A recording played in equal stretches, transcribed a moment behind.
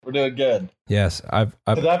We're doing good. Yes, I've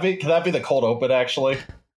Could that be the cold open? Actually,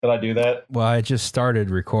 can I do that? well, I just started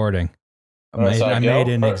recording. So I made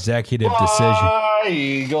an executive decision. Fly,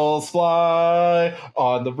 Eagles, fly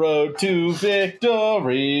on the road to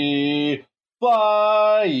victory.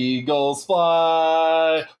 Fly, Eagles,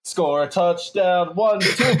 fly. Score a touchdown. 1,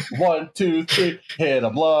 2, 1, 2, 3. Hit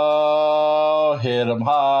 'em low, hit 'em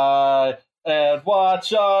high. And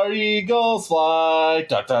watch our Eagles fly.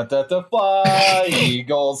 Da, da, da, da, fly,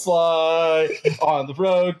 Eagles, fly on the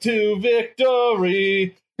road to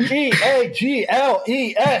victory. EAGLES,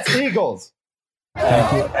 Eagles.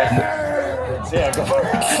 Thank you. Yeah, go for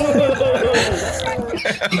it.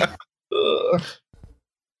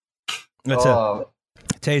 That's a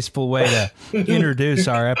tasteful way to introduce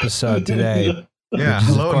our episode today. Yeah, Which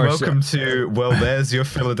is, hello of and course, welcome to, well, there's your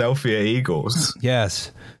Philadelphia Eagles.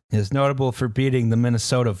 Yes, is notable for beating the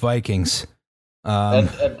Minnesota Vikings. And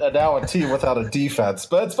now a team without a defense,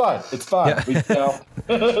 but it's fine. It's fine. Yeah.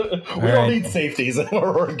 We don't need safeties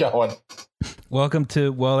where we're going. Welcome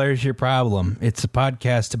to Well, There's Your Problem. It's a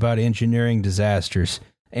podcast about engineering disasters,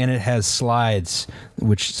 and it has slides,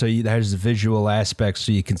 there's the visual aspect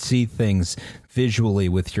so you can see things visually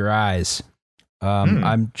with your eyes.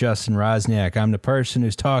 I'm Justin Rosniak. I'm the person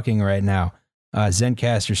who's talking right now.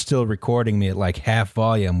 Zencaster's still recording me at like half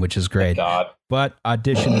volume, which is great. God. But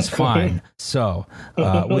Audition is fine. So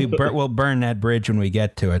we'll burn that bridge when we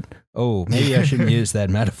get to it. Oh, maybe I shouldn't use that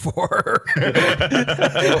metaphor.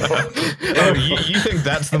 Oh, you think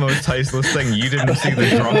that's the most tasteless thing? You didn't see the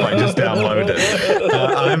drop I just downloaded.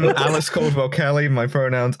 I'm Alice Caldwell Kelly. My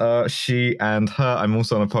pronouns are she and her. I'm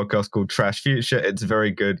also on a podcast called Trash Future. It's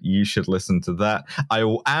very good. You should listen to that. I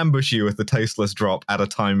will ambush you with the tasteless drop at a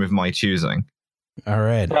time of my choosing. All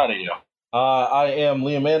right. Proud of you. I am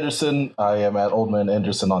Liam Anderson. I am at Oldman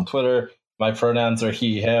Anderson on Twitter. My pronouns are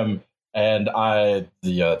he, him, and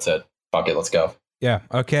that's it. Fuck it, let's go. Yeah,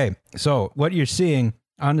 okay. So what you're seeing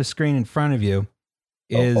on the screen in front of you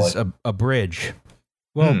is a bridge.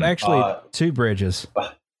 Well, actually, two bridges.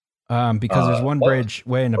 Because there's one bridge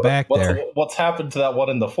way in the back there. What's happened to that one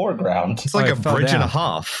in the foreground? It's like a bridge down. and a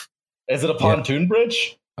half. Is it a pontoon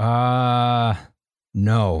bridge?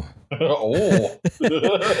 No. Oh.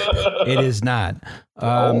 It is not.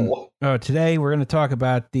 Today we're going to talk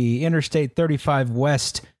about the Interstate 35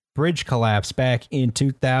 West bridge collapse back in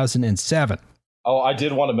 2007. Oh, I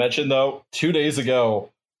did want to mention though, 2 days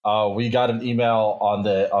ago, we got an email on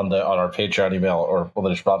our Patreon email or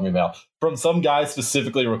the Schwab email from some guy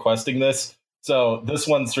specifically requesting this. So this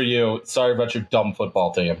one's for you. Sorry about your dumb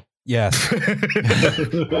football team. Yes.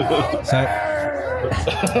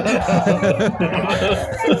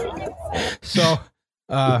 So,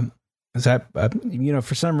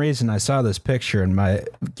 for some reason I saw this picture and my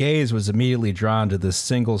gaze was immediately drawn to this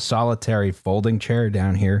single solitary folding chair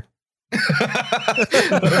down here.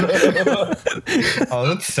 Oh,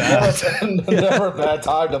 that's sad. Never a bad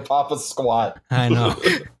time to pop a squat. I know.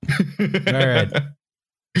 All right.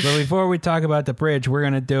 But before we talk about the bridge, we're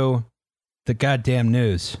going to do the goddamn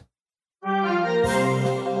news.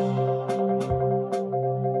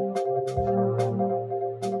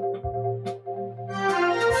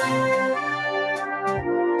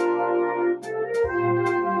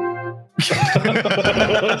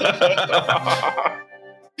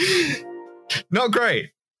 Not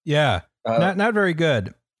great. Yeah, not very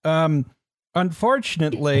good.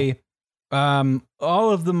 Unfortunately, all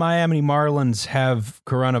of the Miami Marlins have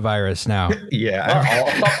coronavirus now.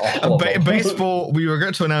 Yeah. Baseball, we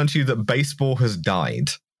regret to announce to you that baseball has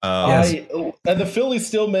died. Yes. And the Phillies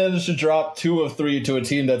still managed to drop 2 of 3 to a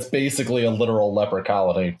team that's basically a literal leper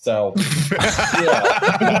colony. So,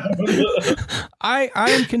 yeah. I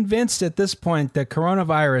am convinced at this point that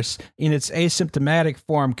coronavirus in its asymptomatic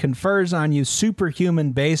form confers on you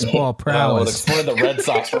superhuman baseball prowess. Explain the Red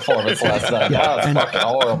Sox performance last night. Yeah, That was fucking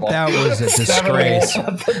horrible. That was a disgrace.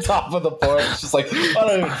 At the top of the board. It's just like, I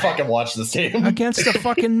don't even fucking watch this team. Against the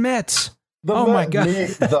fucking Mets. My God.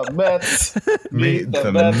 Meet the Mets. Meet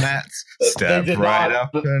the Mets. Step right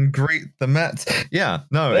up and greet the Mets. Yeah,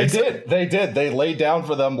 no. They did. They laid down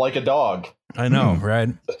for them like a dog. I know, right?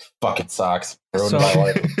 Fucking Sox. Ruined my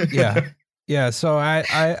life. Yeah. So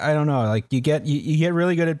I don't know. Like you get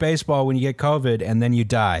really good at baseball when you get COVID and then you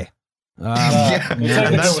die.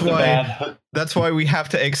 That's why we have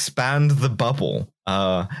to expand the bubble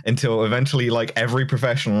until eventually, like, every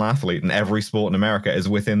professional athlete in every sport in America is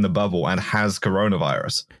within the bubble and has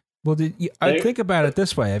coronavirus. Well, I think about it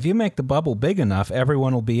this way: if you make the bubble big enough,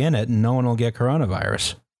 everyone will be in it, and no one will get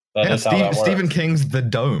coronavirus. Stephen King's The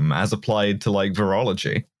Dome, as applied to like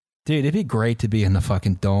virology. Dude, it'd be great to be in the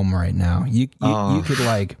fucking dome right now. You could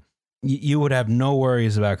like you would have no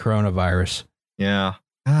worries about coronavirus. Yeah.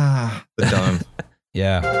 The dome.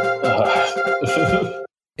 Yeah.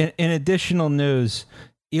 In additional news,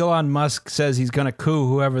 Elon Musk says he's going to coup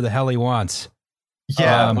whoever the hell he wants.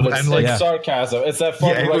 Yeah, but it's and like sarcasm. It's that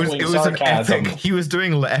fucking right-wing sarcasm. An epic. He was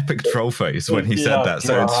doing an epic troll face when he said that,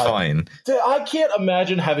 so it's fine. Dude, I can't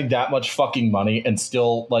imagine having that much fucking money and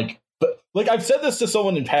still like I've said this to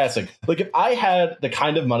someone in passing. Like if I had the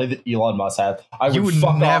kind of money that Elon Musk had, you would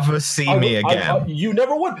never see me again. You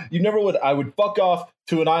never would. You never would. I would fuck off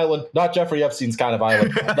to an island, not Jeffrey Epstein's kind of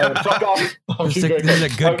island. I would fuck off. This is a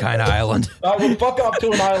good kind of island. I would fuck off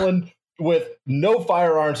to an island with no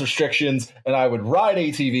firearms restrictions, and I would ride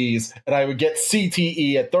ATVs, and I would get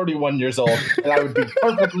CTE at 31 years old, and I would be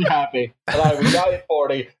perfectly happy, and I would die at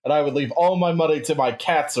 40, and I would leave all my money to my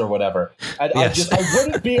cats or whatever. And Yes. I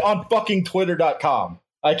wouldn't be on fucking Twitter.com.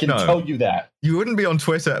 I can tell you that. You wouldn't be on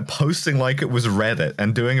Twitter posting like it was Reddit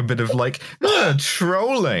and doing a bit of like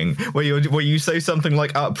trolling where you say something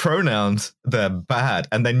like pronouns, they're bad,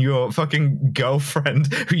 and then your fucking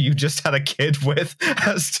girlfriend who you just had a kid with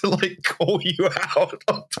has to like call you out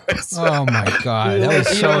on Twitter. Oh my god, that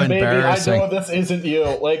was so embarrassing. I know this isn't you.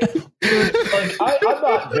 Like I'm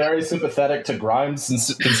not very sympathetic to Grimes,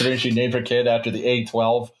 considering she named her kid after the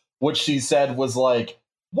A-12, which she said was like,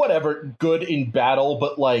 whatever, good in battle,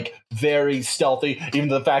 but like very stealthy, even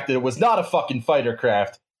the fact that it was not a fucking fighter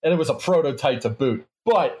craft and it was a prototype to boot.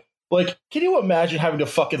 But like, can you imagine having to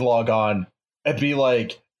fucking log on and be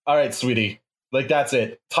like, all right, sweetie, like that's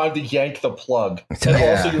it, time to yank the plug. And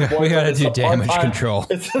also we gotta do damage control.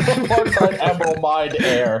 It's a part-time Emerald Mind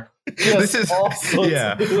Air. This is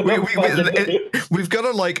we've got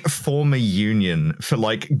to like form a union for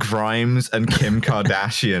like Grimes and Kim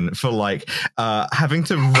Kardashian for like having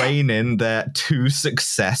to rein in their two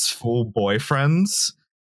successful boyfriends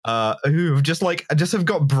who have just have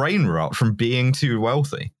got brain rot from being too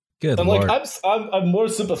wealthy. Good and Lord. like I'm more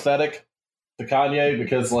sympathetic to Kanye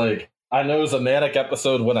because like I know it's a manic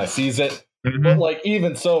episode when I sees it, but like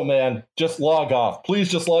even so, man, just log off. Please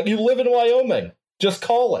just log. You live in Wyoming. Just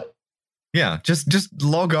call it. Yeah, just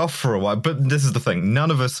log off for a while. But this is the thing.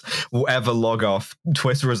 None of us will ever log off.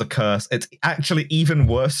 Twitter is a curse. It's actually even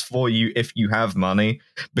worse for you if you have money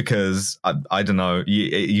because, I don't know,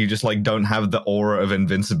 you just like don't have the aura of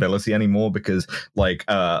invincibility anymore because like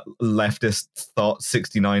leftist thought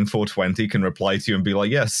 69420 can reply to you and be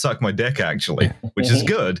like, yeah, suck my dick actually, which is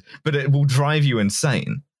good, but it will drive you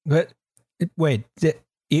insane. But wait,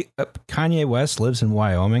 Kanye West lives in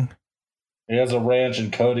Wyoming? He has a ranch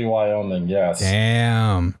in Cody, Wyoming. Yes.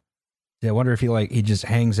 Damn. Yeah, I wonder if he just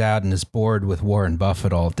hangs out and is bored with Warren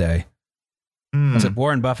Buffett all day. So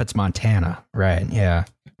Warren Buffett's Montana, right? Yeah.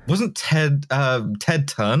 Wasn't Ted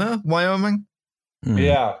Turner Wyoming?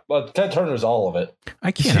 Yeah, but Ted Turner's all of it.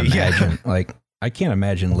 I can't imagine. Like, I can't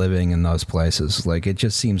imagine living in those places. Like, it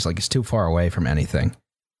just seems like it's too far away from anything.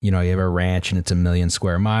 You know, you have a ranch and it's 1 million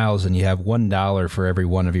square miles, and you have $1 for every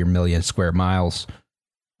one of your 1 million square miles.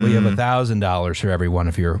 Well, you have $1,000 for every one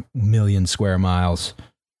of your 1 million square miles.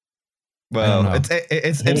 Well,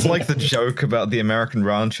 it's like the joke about the American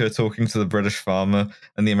rancher talking to the British farmer,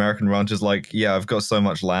 and the American rancher's like, yeah, I've got so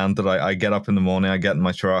much land that I get up in the morning, I get in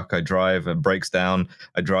my truck, I drive, it breaks down,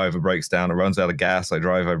 I drive, it breaks down, it runs out of gas, I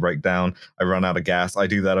drive, I break down, I run out of gas. I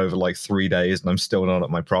do that over like 3 days, and I'm still not at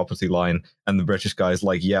my property line. And the British guy's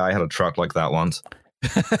like, yeah, I had a truck like that once.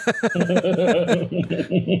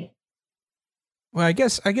 Well, I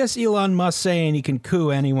guess Elon Musk saying he can coup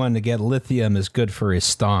anyone to get lithium is good for his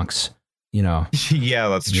stonks. You know. Yeah,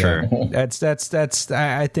 that's true. That's.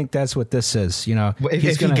 I think that's what this is. You know, if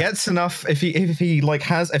he gets enough,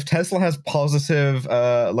 if Tesla has positive,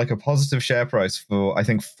 like a positive share price for I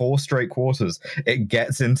think 4 straight quarters, it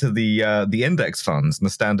gets into the index funds and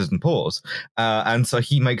the Standard & Poor's, and so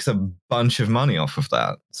he makes a bunch of money off of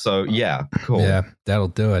that. So yeah, cool. Yeah, that'll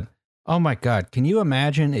do it. Oh my God. Can you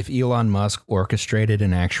imagine if Elon Musk orchestrated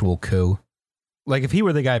an actual coup? Like if he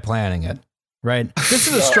were the guy planning it, right? This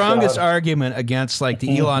is the strongest argument against like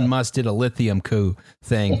the Elon Musk did a lithium coup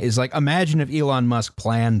thing is like, imagine if Elon Musk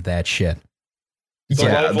planned that shit.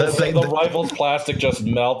 The Rivals plastic just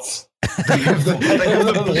melts. They have the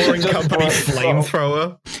Boring Company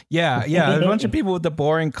flamethrower. Yeah, a bunch of people with the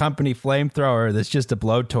Boring Company flamethrower that's just a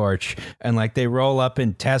blowtorch, and like they roll up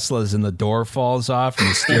in Teslas and the door falls off and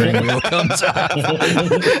the steering wheel comes off.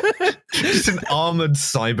 Just an armored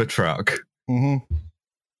Cybertruck.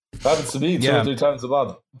 Happens to me 2 or 3 times a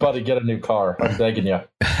month. Buddy, get a new car. I'm begging you.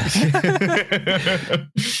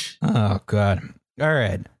 Oh, God. All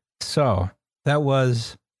right. So that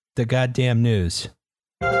was the goddamn news.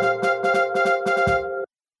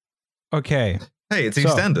 Okay. Hey, it's So-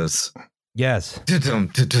 EastEnders. Yes.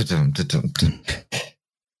 Dum-dum-dum-dum-dum.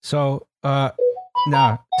 So,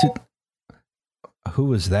 now, who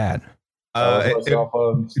was that?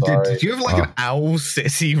 Did you have like an Owl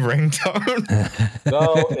City ringtone?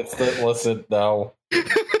 No, it's the listen. No,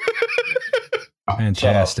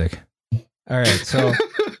 Fantastic. All right. So,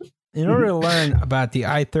 in order to learn about the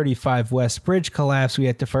I-35 West bridge collapse, we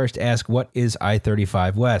have to first ask, what is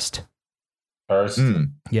I-35 West? first.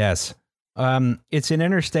 Yes. It's an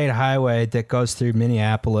interstate highway that goes through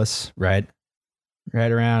Minneapolis, right?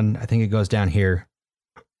 Right around, I think it goes down here.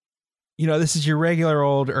 You know, this is your regular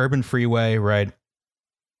old urban freeway, right?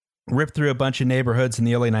 Ripped through a bunch of neighborhoods in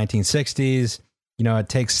the early 1960s. You know, it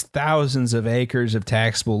takes thousands of acres of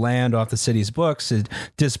taxable land off the city's books. It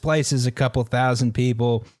displaces a couple thousand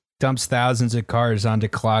people, dumps thousands of cars onto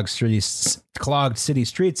clogged city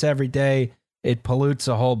streets every day. It pollutes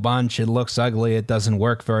a whole bunch. It looks ugly. It doesn't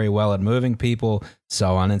work very well at moving people,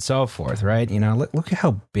 so on and so forth, right? You know, look at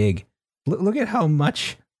how big, look at how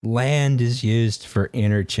much land is used for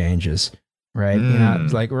interchanges, right? You know,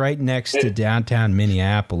 it's like right next to downtown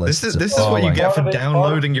Minneapolis. This is what you get for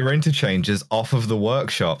downloading your interchanges off of the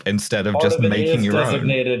workshop instead of just making your own.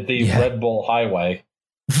 Designated the Red Bull Highway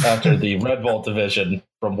after the Red Bull division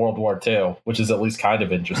from World War II, which is at least kind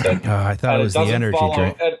of interesting. I thought it was the energy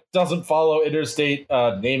drink. It doesn't follow interstate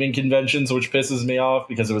naming conventions, which pisses me off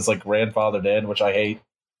because it was like grandfathered in, which I hate.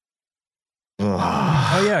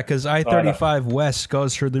 Oh, yeah, because I-35 West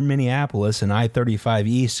goes through Minneapolis and I-35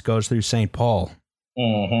 East goes through St. Paul.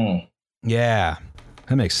 Mm-hmm. Yeah,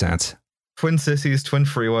 that makes sense. Twin cities, twin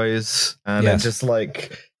freeways, and Yes. it's just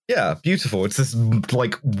like, yeah, beautiful. It's this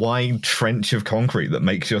like wide trench of concrete that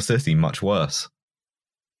makes your city much worse.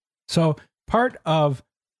 So part of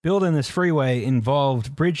building this freeway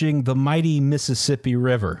involved bridging the mighty Mississippi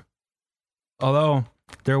River. Although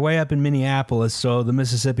they're way up in Minneapolis, so the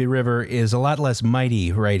Mississippi River is a lot less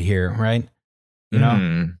mighty right here, right? You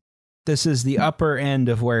know, this is the upper end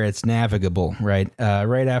of where it's navigable, right?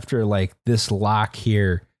 Right after like this lock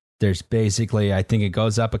here, there's basically, I think it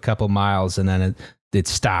goes up a couple miles and then it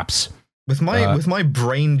stops. With my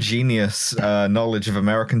brain genius knowledge of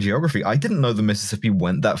American geography, I didn't know the Mississippi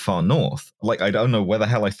went that far north. Like, I don't know where the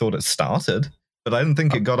hell I thought it started, but I didn't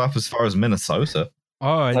think it got up as far as Minnesota.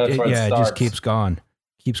 Oh, That's where it it just starts.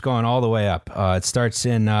 keeps going all the way up. It starts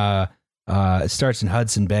in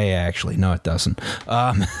Hudson Bay. Actually, no, it doesn't.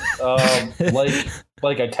 Like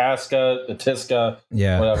Itasca,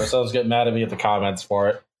 Yeah, whatever. Someone's getting mad at me at the comments for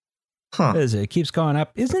it. Huh. What is it? It keeps going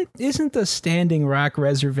up. Isn't the Standing Rock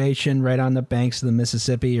Reservation right on the banks of the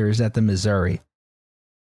Mississippi, or is that the Missouri?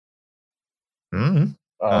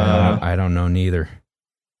 I don't know neither.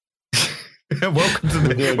 Welcome to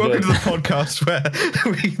the podcast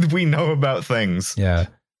where we know about things. Yeah,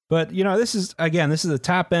 but you know, this is the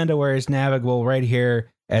top end of where it's navigable right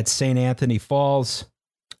here at St. Anthony Falls.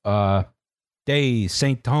 Hey,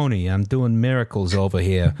 St. Tony, I'm doing miracles over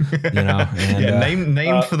here. You know, and, yeah,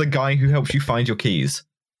 named for the guy who helps you find your keys.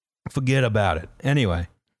 Forget about it. Anyway,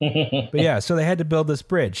 but yeah, so they had to build this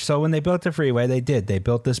bridge. So when they built the freeway, they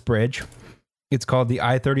built this bridge. It's called the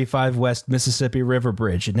I-35 West Mississippi River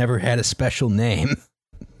Bridge. It never had a special name.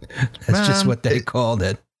 That's just what they called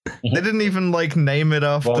it. They didn't even like name it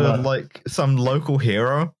after like some local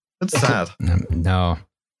hero. That's sad. No,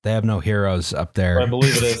 they have no heroes up there. I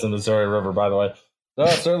believe it is the Missouri River, by the way. No,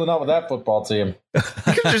 certainly not with that football team. You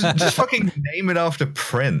could just fucking name it after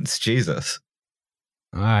Prince. Jesus.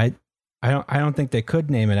 I don't think they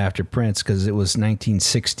could name it after Prince because it was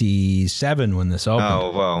 1967 when this opened.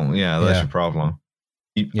 Oh well, yeah, that's your problem.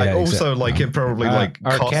 Yeah, also, exactly. like it probably like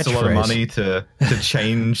Our costs a lot of catchphrase. money to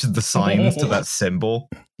change the signs to that symbol.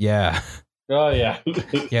 Yeah, Oh yeah.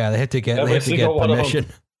 yeah, they had to get Every single one of them.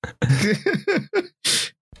 permission.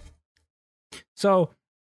 So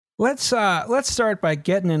let's start by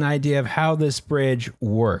getting an idea of how this bridge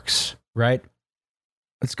works. Right.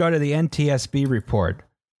 Let's go to the NTSB report.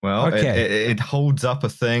 Well, Okay. it holds up a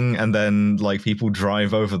thing, and then like people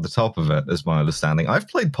drive over the top of it. Is my understanding. I've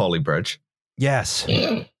played Polybridge. Yes.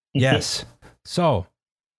 Yes. So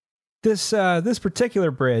this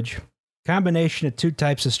particular bridge, combination of two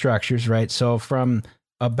types of structures, right? So from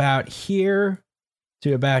about here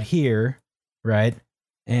to about here, right?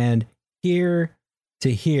 And here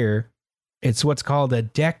to here, it's what's called a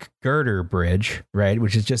deck girder bridge, right?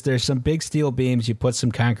 Which is just there's some big steel beams, you put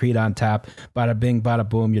some concrete on top, bada bing, bada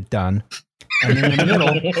boom, you're done. And in the middle,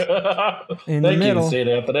 Thank you, St.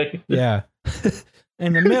 Anthony. yeah.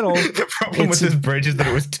 In the middle, The problem with this bridge is that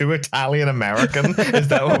it was too Italian American. Is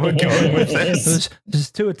that what we're going with this? There's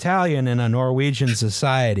two Italian in a Norwegian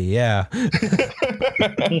society, yeah.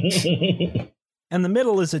 And the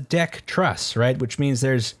middle is a deck truss, right? Which means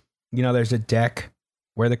there's a deck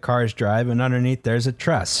where the cars drive, and underneath there's a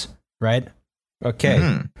truss, right?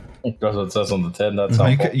 Okay. That's what it says on the tin. That's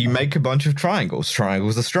helpful. You make a bunch of triangles.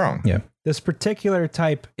 Triangles are strong. Yeah. This particular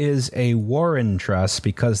type is a Warren truss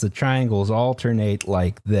because the triangles alternate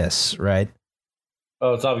like this, right?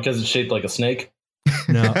 Oh, it's not because it's shaped like a snake?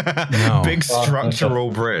 No. Big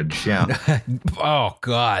structural bridge. Yeah. Oh,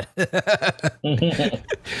 God.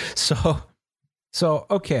 So,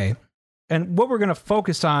 okay. And what we're going to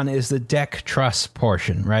focus on is the deck truss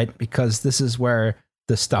portion, right? Because this is where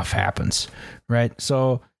the stuff happens, right?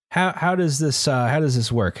 So how does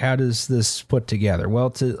this work? How does this put together? Well,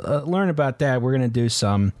 to learn about that, we're going to do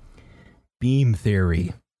some beam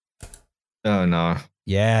theory. Oh, no.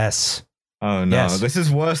 Yes. Oh, no. Yes. This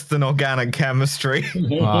is worse than organic chemistry.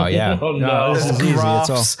 Oh, yeah. Oh, no. This is There's easy.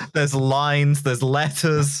 graphs, there's lines, there's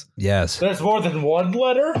letters. Yes. There's more than one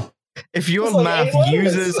letter? If your It's like math 8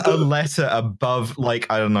 letters. uses a letter above, like,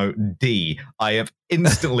 I don't know, D, I have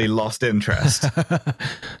instantly lost interest.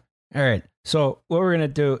 All right. So what we're going to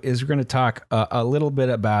do is we're going to talk a little bit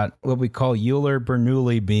about what we call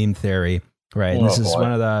Euler-Bernoulli beam theory, right? Oh, This is boy.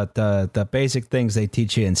 one of the basic things they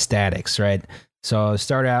teach you in statics, right? So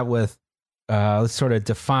start out with let's sort of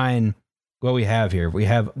define what we have here. We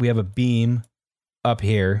have a beam up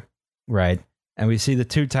here, right? And we see the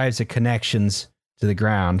two types of connections to the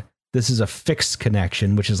ground. This is a fixed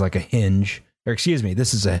connection, which is like a hinge. Or excuse me,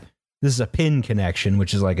 this is a pin connection,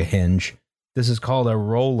 which is like a hinge. This is called a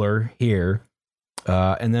roller here.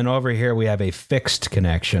 And then over here, we have a fixed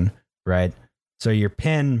connection, right? So your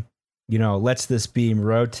pin, lets this beam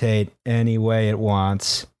rotate any way it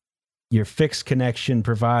wants. Your fixed connection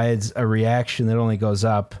provides a reaction that only goes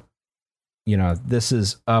up. This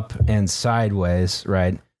is up and sideways,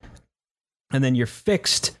 right? And then your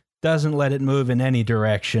fixed doesn't let it move in any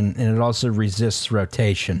direction, and it also resists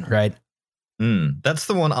rotation, right? That's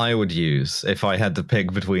the one I would use if I had to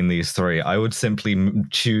pick between these three. I would simply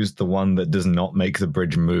choose the one that does not make the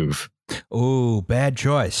bridge move. Ooh, bad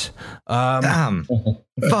choice. Damn.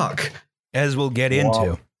 Fuck. As we'll get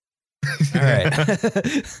into. All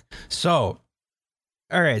right. So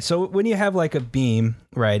when you have like a beam,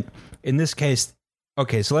 right? In this case,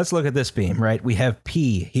 okay, so let's look at this beam, right? We have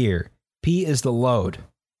P here. P is the load,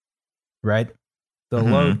 right? The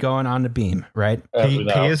load going on the beam, right? P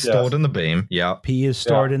is stored in the beam. Yeah. P is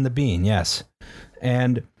stored in the beam, yes.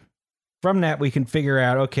 And from that, we can figure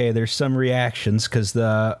out, okay, there's some reactions because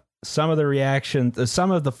the sum of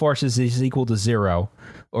the forces is equal to 0,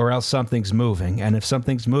 or else something's moving. And if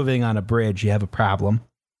something's moving on a bridge, you have a problem.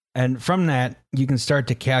 And from that, you can start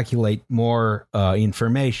to calculate more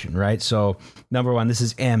information, right? So number one, this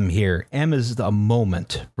is M here. M is a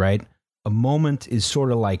moment, right? A moment is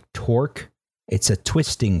sort of like torque. It's a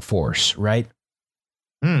twisting force, right?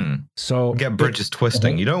 So get bridges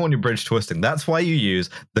twisting. You don't want your bridge twisting. That's why you use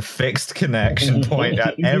the fixed connection point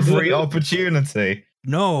at every opportunity.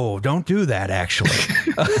 No, don't do that, actually.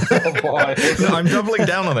 Oh, boy. No, I'm doubling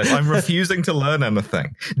down on it. I'm refusing to learn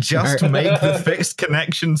anything. Just make the fixed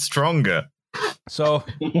connection stronger. So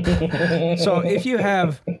if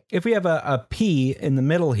we have a P in the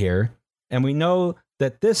middle here, and we know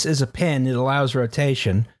that this is a pin, it allows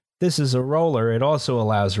rotation. This is a roller, it also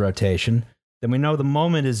allows rotation. Then we know the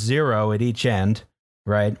moment is 0 at each end,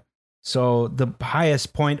 right? So the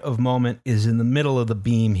highest point of moment is in the middle of the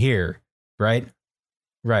beam here, right?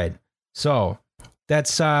 Right. So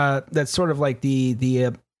that's sort of like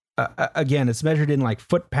the again, it's measured in like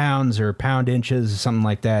foot-pounds or pound-inches, something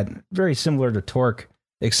like that. Very similar to torque,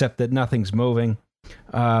 except that nothing's moving.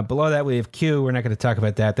 Below that, we have Q. We're not going to talk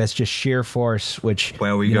about that. That's just shear force, which...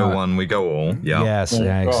 Where we go one, we go all. Yeah. Yes,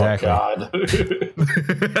 yeah, exactly. Oh,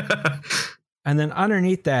 God. And then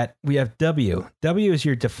underneath that, we have W. W is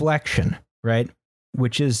your deflection, right?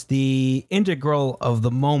 Which is the integral of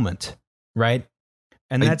the moment, right?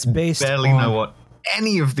 And that's based I barely on... know what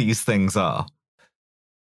any of these things are.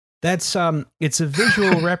 That's it's a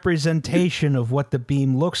visual representation of what the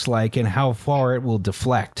beam looks like and how far it will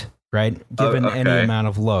deflect, right? Given any amount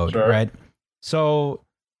of load, right? So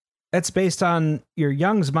that's based on your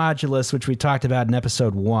Young's modulus, which we talked about in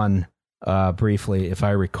episode 1 briefly, if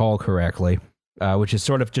I recall correctly, which is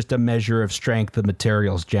sort of just a measure of strength of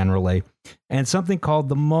materials generally, and something called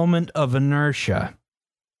the moment of inertia,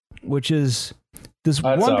 which is this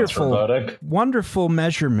wonderful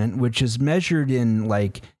measurement, which is measured in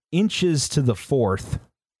like inches to the 4th.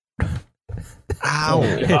 Ow!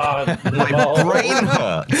 My brain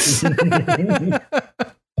hurts.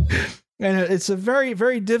 And it's a very,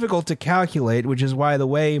 very difficult to calculate, which is why the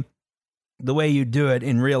way the way you do it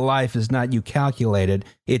in real life is not you calculate it,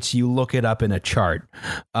 it's you look it up in a chart.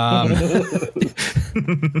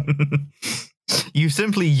 You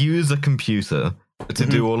simply use a computer to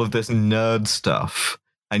do all of this nerd stuff,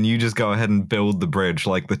 and you just go ahead and build the bridge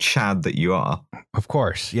like the Chad that you are. Of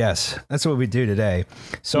course, yes. That's what we do today.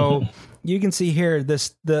 So you can see here,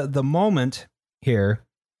 the moment here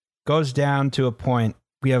goes down to a point.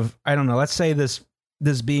 We have, I don't know, let's say this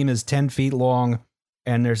beam is 10 feet long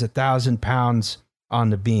and there's 1,000 pounds on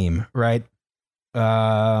the beam, right?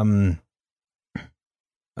 I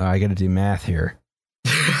got to do math here.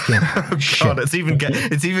 God, it's even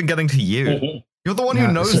getting to you. You're the one who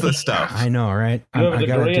knows this stuff. I know, right? You have a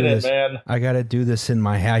degree in it, man. I got to do this in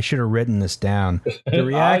my. I should have written this down. The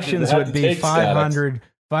reactions would be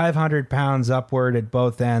 500 pounds upward at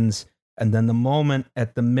both ends, and then the moment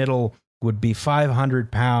at the middle would be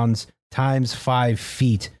 500 pounds times 5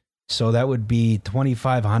 feet. So that would be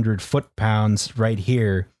 2,500 foot-pounds right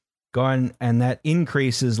here, going, and that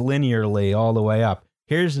increases linearly all the way up.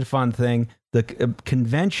 Here's the fun thing. The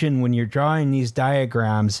convention when you're drawing these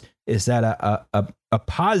diagrams is that a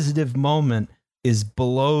positive moment is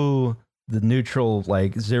below the neutral,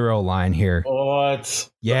 like, zero line here. What?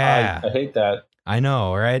 Yeah. I hate that. I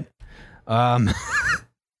know, right?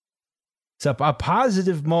 So a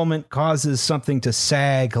positive moment causes something to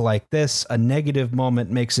sag like this. A negative moment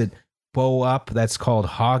makes it bow up. That's called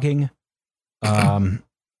hogging.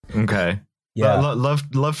 Okay. Yeah.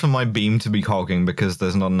 Love for my beam to be hogging because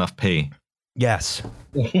there's not enough P. Yes.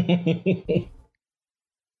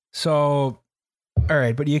 So, all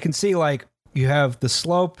right, but you can see, like, you have the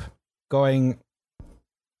slope going,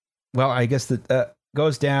 well, I guess that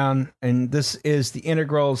goes down, and this is the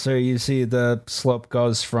integral, so you see the slope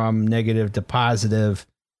goes from negative to positive.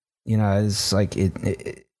 You know, it's like,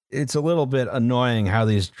 it's a little bit annoying how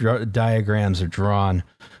these diagrams are drawn.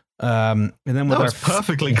 And then with that was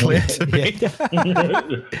perfectly clear to me.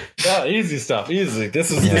 Yeah, easy stuff. Easy.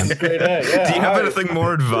 This is great. Yeah, do you have anything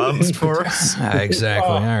more advanced for us? Exactly.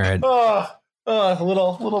 All right. A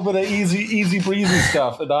little bit of easy breezy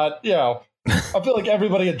stuff, and not, you know. I feel like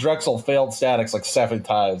everybody at Drexel failed statics like 7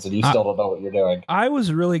 times, and you still don't know what you're doing. I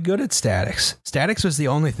was really good at statics. Statics was the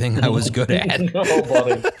only thing I was good at. Oh,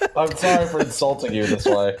 buddy. I'm sorry for insulting you this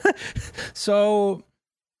way. So,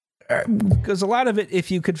 because a lot of it, if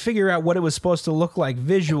you could figure out what it was supposed to look like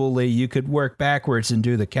visually, you could work backwards and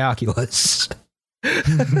do the calculus.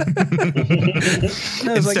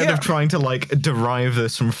 Instead of trying to, like, derive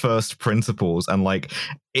this from first principles and, like,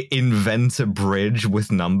 invent a bridge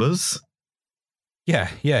with numbers. Yeah,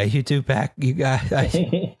 you do back. You got.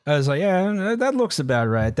 I was like, yeah, that looks about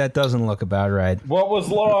right. That doesn't look about right. What was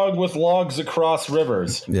wrong with logs across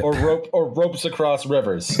rivers, or ropes across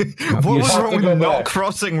rivers? What was wrong with not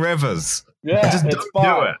crossing rivers? Yeah, just don't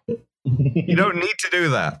do it. You don't need to do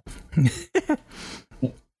that.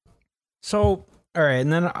 So, all right,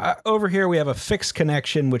 and then over here we have a fixed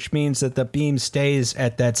connection, which means that the beam stays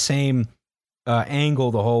at that same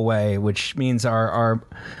angle the whole way, which means our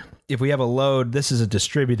if we have a load, this is a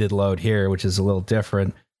distributed load here, which is a little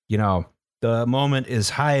different. You know, the moment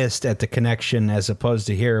is highest at the connection as opposed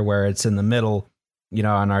to here where it's in the middle, you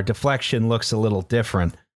know, and our deflection looks a little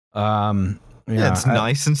different. It's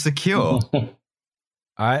nice and secure.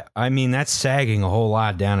 I mean, that's sagging a whole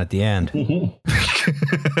lot down at the end.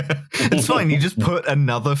 It's fine. You just put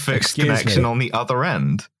another fixed connection on the other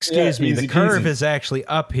end. Excuse me. The curve is actually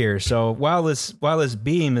up here. So while this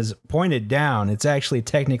beam is pointed down, it's actually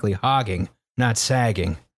technically hogging, not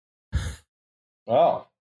sagging. Oh.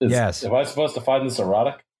 Yes. Am I supposed to find this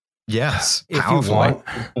erotic? Yes. If you want.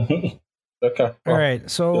 Okay. All right.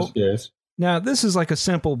 So now this is like a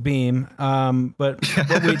simple beam, but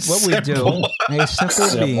what we do, a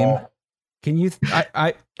simple beam. Can you?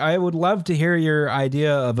 I would love to hear your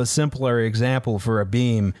idea of a simpler example for a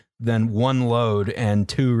beam than one load and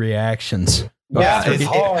 2 reactions. Yeah, it's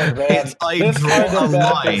hard, man. It's I draw a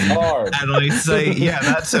line and I say, yeah,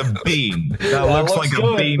 that's a beam. That looks like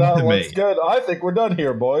a beam to me. That's good. I think we're done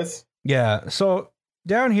here, boys. Yeah. So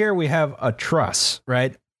down here we have a truss,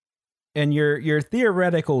 right? And your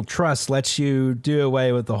theoretical truss lets you do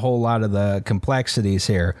away with a whole lot of the complexities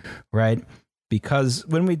here, right? Because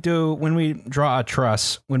when we draw a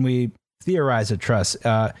truss, when we theorize a truss,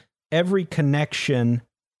 every connection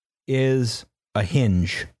is a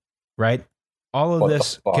hinge, right? All of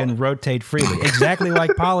this can rotate freely, exactly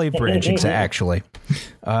like polybridge. Actually,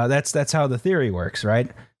 that's how the theory works, right?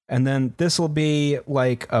 And then this will be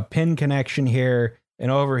like a pin connection here,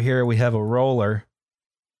 and over here we have a roller.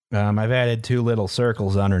 I've added 2 little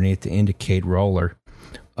circles underneath to indicate roller,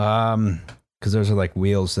 because those are like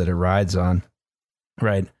wheels that it rides on,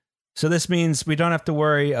 right? So this means we don't have to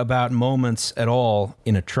worry about moments at all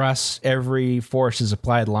in a truss. Every force is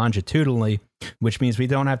applied longitudinally, which means we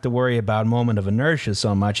don't have to worry about moment of inertia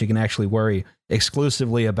so much. You can actually worry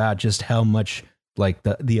exclusively about just how much, like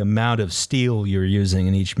the amount of steel you're using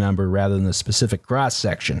in each member rather than the specific cross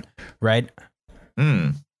section, right?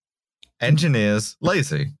 Engineers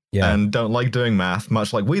lazy Yeah. and don't like doing math,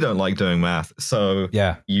 much like we don't like doing math. So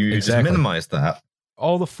Yeah, you just exactly. minimize that.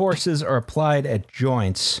 All the forces are applied at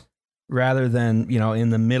joints rather than, in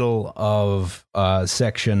the middle of a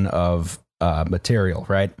section of material,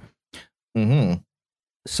 right? Mm-hmm.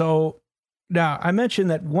 So now I mentioned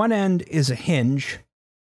that one end is a hinge,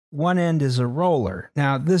 one end is a roller.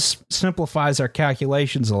 Now this simplifies our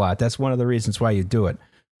calculations a lot. That's one of the reasons why you do it,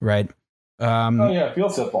 right? It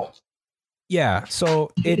feels simple. Yeah,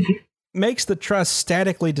 so it makes the truss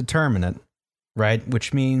statically determinate, right?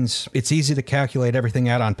 Which means it's easy to calculate everything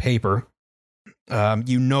out on paper.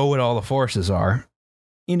 You know what all the forces are.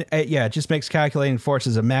 It just makes calculating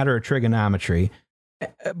forces a matter of trigonometry.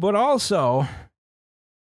 But also,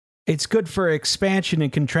 it's good for expansion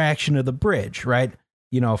and contraction of the bridge, right?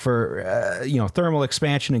 For thermal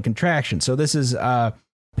expansion and contraction. So this is a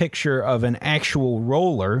picture of an actual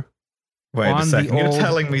roller. Wait a on second. the You're old-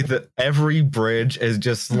 telling me that every bridge is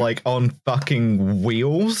just like on fucking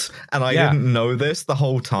wheels, and I Yeah. didn't know this the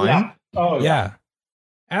whole time? Yeah. Oh, Yeah.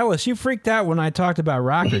 Alice, you freaked out when I talked about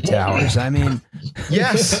rocker towers. I mean,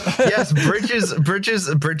 Yes,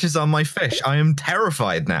 bridges are my fish. I am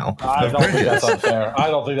terrified now. I of don't think bridges. that's unfair. I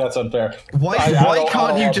don't think that's unfair. Why I don't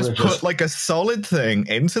can't you love just bridges. put like a solid thing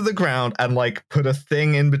into the ground and like put a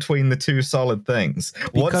thing in between the two solid things?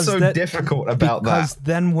 What's Because so that- difficult about because that?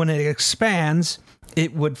 then when it expands,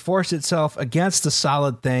 it would force itself against the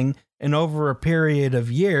solid thing, and over a period of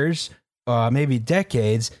years, maybe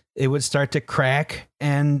decades, it would start to crack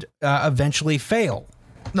and eventually fail.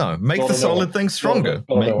 No, make Build the another solid one. thing stronger.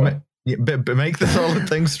 Build another one. Make the solid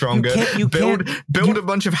thing stronger. You build can't- a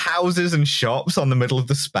bunch of houses and shops on the middle of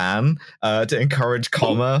the span to encourage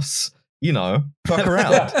commerce. Fuck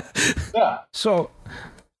around. Yeah. So,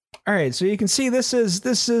 all right. So you can see this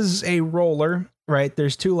is a roller, right?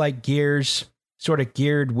 There's two like gears, sort of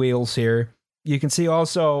geared wheels here. You can see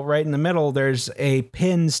also right in the middle, there's a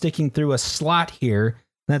pin sticking through a slot here.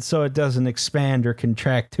 That's so it doesn't expand or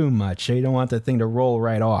contract too much. So you don't want the thing to roll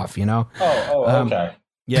right off, Okay.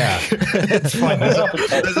 Yeah. It's fine. There's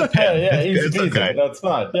a pin. Yeah, easy It's peasy. okay. That's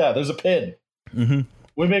fine. Yeah, there's a pin. Mm-hmm.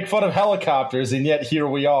 We make fun of helicopters, and yet here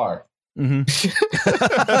we are. Mm-hmm.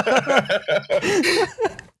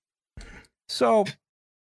 So,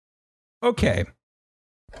 okay.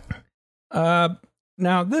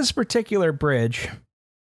 Now this particular bridge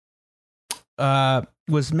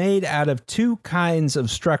was made out of two kinds of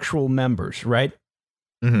structural members, right?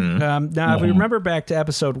 Mhm. Now, if we remember back to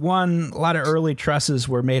episode 1, a lot of early trusses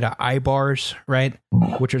were made of I-bars, right?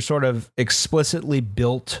 Which are sort of explicitly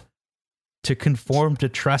built to conform to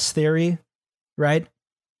truss theory, right?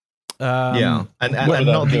 Yeah, and Whether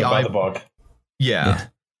not that's the good by eye. the book. Yeah.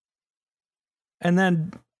 And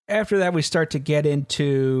then after that, we start to get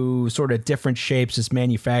into sort of different shapes as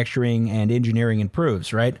manufacturing and engineering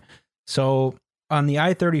improves, right? So on the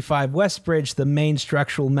I-35 West Bridge, the main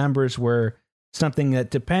structural members were something that,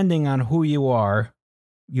 depending on who you are,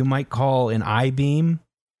 you might call an I-beam,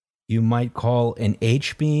 you might call an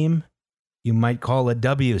H-beam, you might call a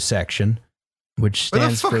W section, which Where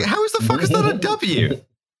the stands fuck? for How is the fuck is that a W?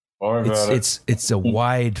 Or it's a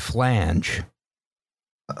wide flange.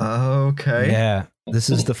 Okay. Yeah, this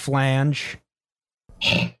is the flange.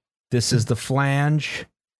 This is the flange.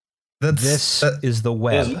 That's This is the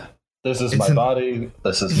web. This is It's my an- body.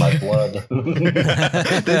 This is my blood.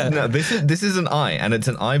 this is an eye, and it's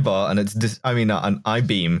an eye bar, and it's an eye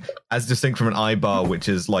beam, as distinct from an eye bar, which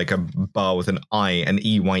is like a bar with an I, an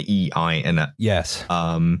EYE eye in it. Yes.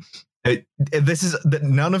 None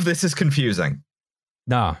of this is confusing.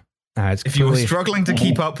 No. It's If you were completely- struggling to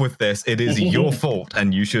keep up with this, it is your fault,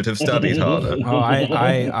 and you should have studied harder. Oh,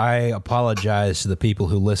 I apologize to the people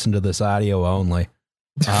who listen to this audio only.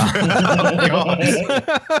 Oh, God.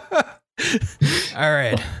 All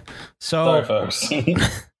right. Sorry, So folks.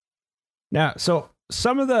 now,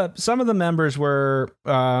 some of the members were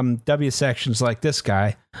W sections like this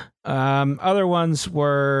guy. Other ones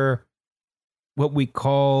were what we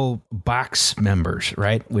call box members,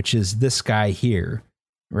 right? Which is this guy here,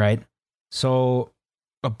 right? So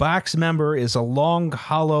a box member is a long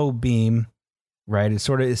hollow beam, right?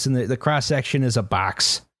 It's in the cross section is a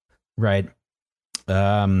box, right?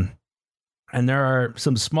 And there are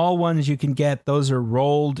some small ones you can get. Those are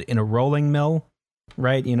rolled in a rolling mill,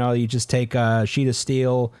 right? You just take a sheet of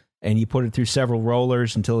steel, and you put it through several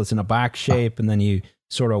rollers until it's in a box shape, and then you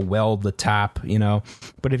sort of weld the top, you know.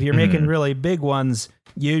 But if you're making really big ones,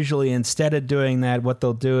 usually instead of doing that, what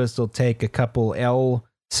they'll do is they'll take a couple L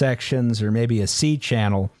sections or maybe a C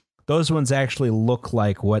channel. Those ones actually look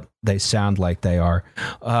like what they sound like they are.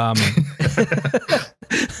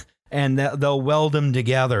 And they'll weld them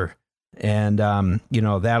together. And, you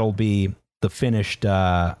know, that'll be the finished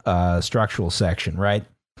structural section, right?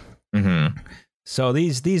 Mm-hmm. So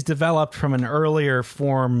these developed from an earlier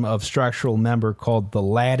form of structural member called the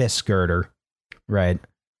lattice girder, right?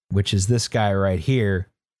 Which is this guy right here.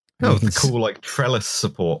 Oh, the cool like trellis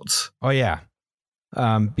supports. Oh yeah,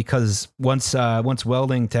 because once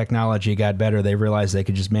welding technology got better, they realized they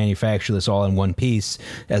could just manufacture this all in one piece,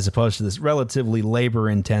 as opposed to this relatively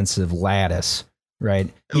labor-intensive lattice, right?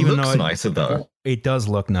 It looks nicer though. It does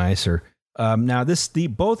look nicer. Now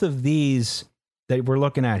both of these that we're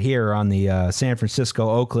looking at here on the San Francisco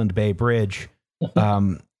Oakland Bay Bridge,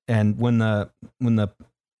 and when the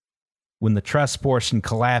truss portion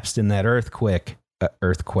collapsed in that earthquake. Yeah,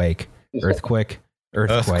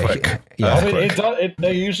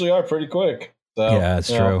 they usually are pretty quick. So, yeah,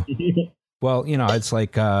 it's true. Well, you know, it's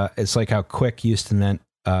like how quick used to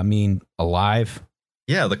mean alive.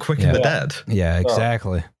 Yeah, the quick and the dead. Yeah,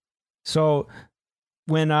 exactly. So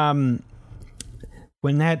when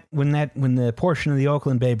the portion of the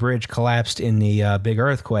Oakland Bay Bridge collapsed in the big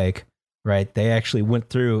earthquake, right? They actually went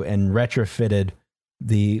through and retrofitted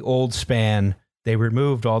the old span. They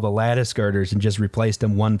removed all the lattice girders and just replaced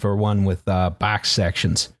them one for one with box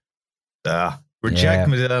sections. Reject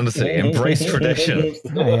modernity, embrace tradition.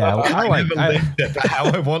 Yeah, I never lived it, but how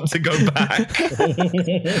I want to go back.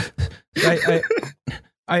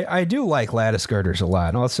 I do like lattice girders a lot.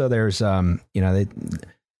 And also, there's they're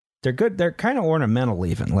good. They're kind of ornamental,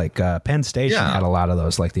 even like Penn Station had a lot of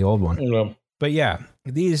those, like the old one. Yeah. But yeah,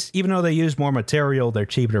 these, even though they use more material, they're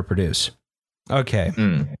cheaper to produce. Okay,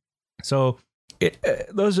 so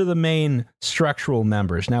those are the main structural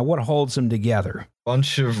members. Now, what holds them together?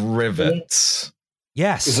 Bunch of rivets.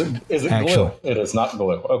 Yes. Is it glue? It is not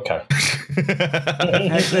glue. Okay.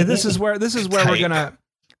 Actually, this is where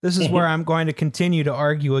I'm going to continue to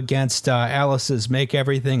argue against Alice's make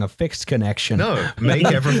everything a fixed connection. No, make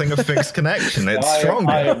everything a fixed connection. It's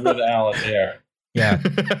stronger. I am with Alice here. Yeah.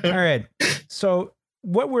 All right. So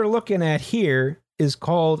what we're looking at here is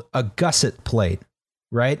called a gusset plate,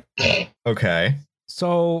 right? Okay.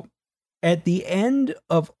 So at the end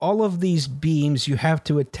of all of these beams, you have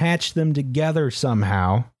to attach them together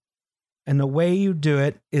somehow. And the way you do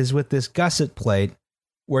it is with this gusset plate,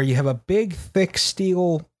 where you have a big, thick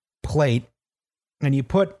steel plate, and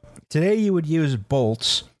today you would use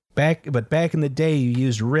bolts, but back in the day you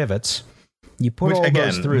used rivets. You put all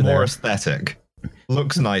those through there. More aesthetic.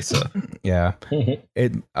 Looks nicer. Yeah.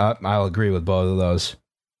 I'll agree with both of those.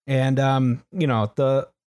 And, the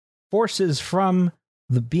forces from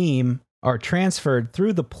the beam are transferred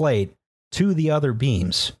through the plate to the other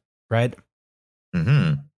beams, right?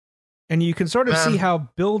 Mm-hmm. And you can sort of see how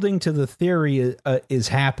building to the theory is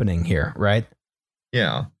happening here, right?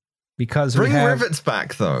 Yeah. Because bring rivets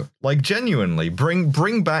back, though. Like, genuinely,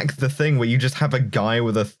 bring back the thing where you just have a guy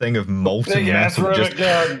with a thing of molten metal just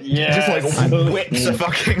whips a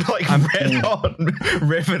fucking red-hot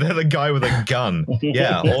rivet at a guy with a gun.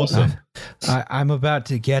 Yeah, awesome. I'm about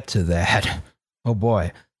to get to that. Oh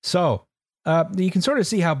boy. So you can sort of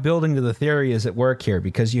see how building to the theory is at work here,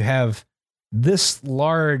 because you have this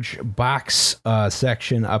large box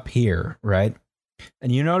section up here, right?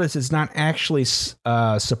 And you notice it's not actually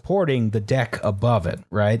supporting the deck above it,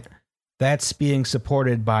 right? That's being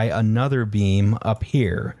supported by another beam up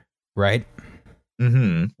here, right?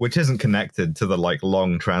 Mm-hmm. Which isn't connected to the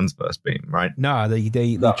long transverse beam, right? No,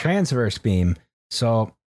 the transverse beam.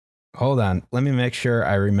 So hold on, let me make sure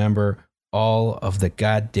I remember all of the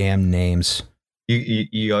goddamn names.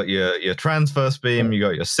 You got your transverse beam, you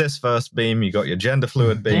got your cisverse beam, you got your gender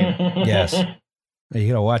fluid beam. Yes. You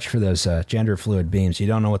got to watch for those gender fluid beams. You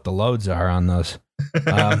don't know what the loads are on those.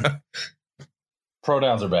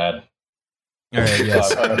 Pronouns are bad. All right,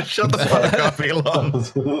 yes. Shut the fuck up, Elon.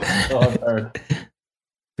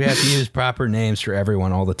 We have to use proper names for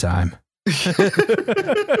everyone all the time. You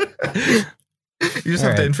just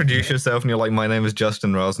have to introduce yourself and you're like, my name is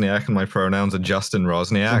Justin Rosniak and my pronouns are Justin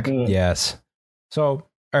Rosniak. Yes. So,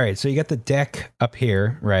 all right. So you got the deck up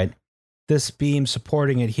here, right? This beam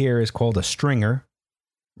supporting it here is called a stringer,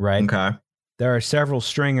 right? Okay. There are several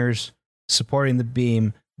stringers supporting the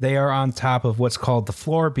beam. They are on top of what's called the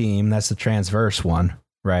floor beam. That's the transverse one,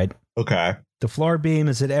 right? Okay. The floor beam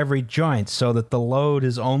is at every joint so that the load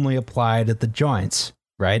is only applied at the joints,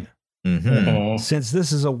 right? Mm-hmm. Since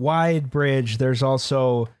this is a wide bridge, there's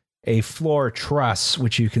also a floor truss,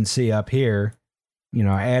 which you can see up here,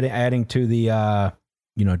 adding to the,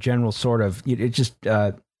 general sort of, it just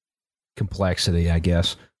complexity, I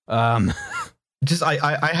guess. I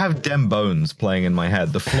have dem bones playing in my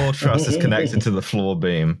head. The floor truss is connected to the floor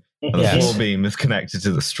beam, and the floor beam is connected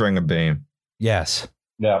to the stringer beam. Yes.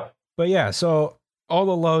 Yeah. But yeah, so all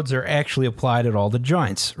the loads are actually applied at all the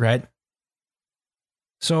joints, right?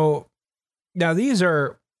 So now these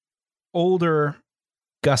are older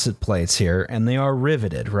gusset plates here, and they are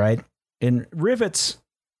riveted, right? And rivets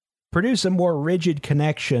produce a more rigid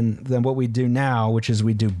connection than what we do now, which is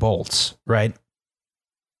we do bolts, right?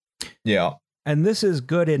 Yeah. And this is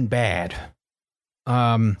good and bad.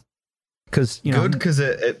 Because, good because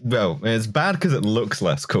it's bad because it looks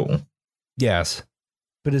less cool. Yes.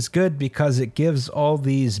 But it's good because it gives all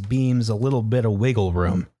these beams a little bit of wiggle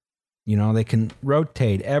room. They can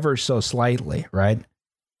rotate ever so slightly, right?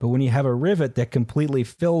 But when you have a rivet that completely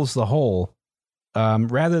fills the hole,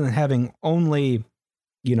 rather than having only,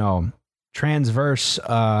 transverse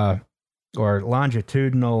or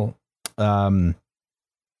longitudinal,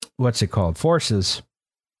 forces,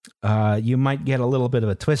 you might get a little bit of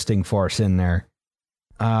a twisting force in there.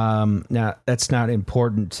 Now, that's not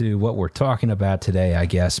important to what we're talking about today, I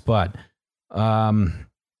guess, but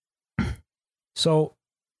so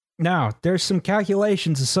now there's some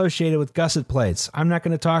calculations associated with gusset plates. I'm not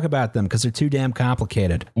going to talk about them because they're too damn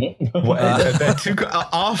complicated. They're too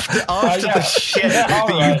after the shit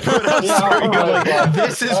that you put us through.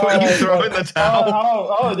 This is what you throw in the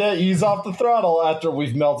towel. Yeah, ease off the throttle after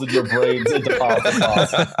we've melted your brains into pasta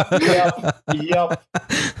sauce. Yep.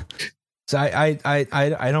 So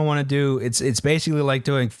I don't want to do it's basically like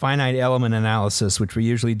doing finite element analysis, which we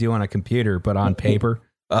usually do on a computer, but on paper,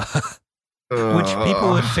 which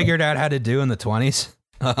people had figured out how to do in the 1920s.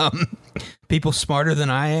 People smarter than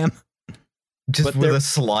I am, just with a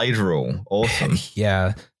slide rule. Awesome.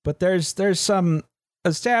 Yeah, but there's some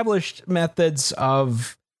established methods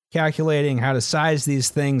of calculating how to size these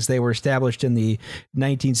things. They were established in the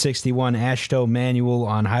 1961 AASHTO manual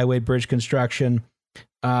on highway bridge construction.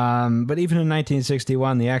 But even in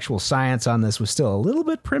 1961, the actual science on this was still a little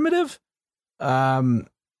bit primitive. And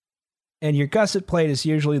your gusset plate is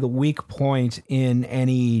usually the weak point in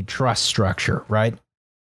any truss structure, right?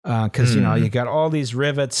 Because, you got all these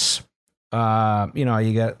rivets, you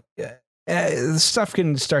got stuff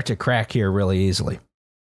can start to crack here really easily.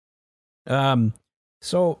 So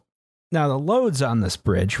now the loads on this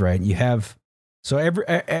bridge, right? You have, so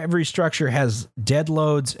every structure has dead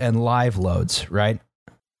loads and live loads, right?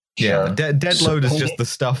 Yeah, dead load is just the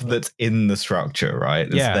stuff that's in the structure, right?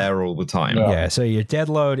 It's there all the time. Yeah, so your dead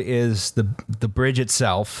load is the bridge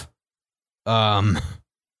itself,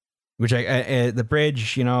 which the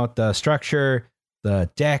bridge, the structure, the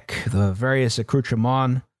deck, the various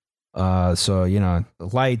accoutrements, so the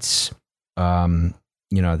lights, the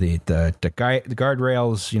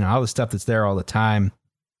guardrails, all the stuff that's there all the time,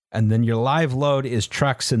 and then your live load is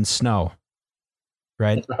trucks and snow,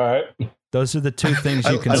 right? All right. Those are the two things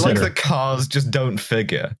you consider. I like that cars just don't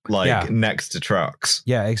figure next to trucks.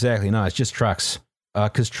 Yeah, exactly. No, it's just trucks.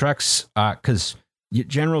 Because trucks, because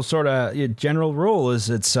general rule is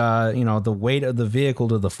it's the weight of the vehicle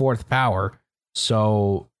to the fourth power.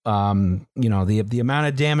 So the amount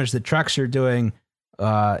of damage that trucks are doing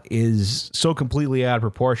is so completely out of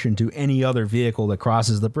proportion to any other vehicle that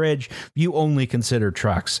crosses the bridge. You only consider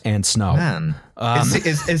trucks and snow. Man,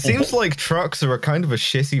 it seems like trucks are a kind of a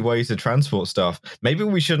shitty way to transport stuff. Maybe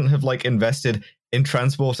we shouldn't have invested in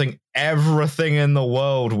transporting everything in the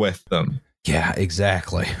world with them. Yeah,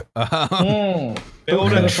 exactly.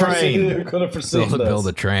 Build a train. Build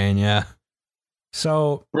a train. Yeah.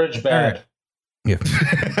 So bridge bad. Yeah.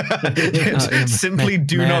 Simply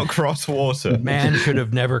do not cross water. Man should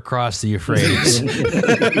have never crossed the Euphrates.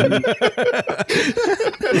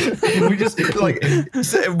 We just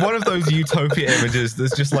one of those utopia images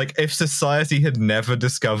that's just if society had never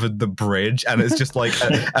discovered the bridge, and it's just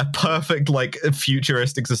a perfect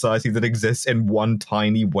futuristic society that exists in one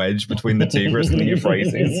tiny wedge between the Tigris and the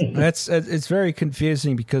Euphrates. It's very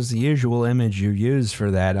confusing because the usual image you use for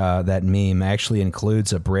that meme actually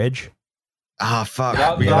includes a bridge. Ah,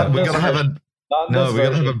 fuck. We gotta have a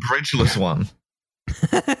bridgeless one.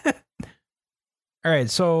 All right,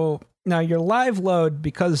 so now your live load,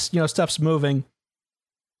 because stuff's moving,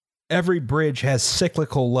 every bridge has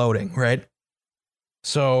cyclical loading, right?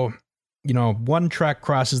 So, one truck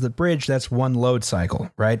crosses the bridge, that's one load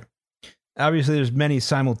cycle, right? Obviously, there's many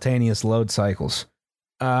simultaneous load cycles.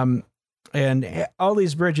 And all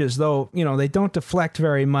these bridges, though, they don't deflect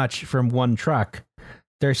very much from one truck.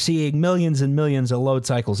 they're seeing millions and millions of load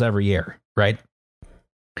cycles every year, right?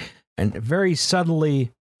 And very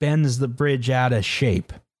subtly bends the bridge out of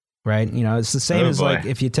shape, right? You know, it's the same as like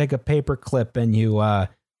if you take a paper clip and you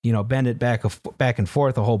bend it back and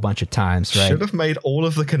forth a whole bunch of times, right? Should have made all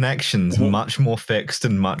of the connections much more fixed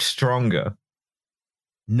and much stronger.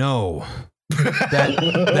 No.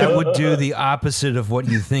 That would do the opposite of what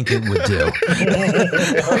you think it would do.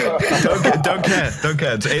 Don't care.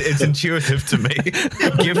 It's intuitive to me.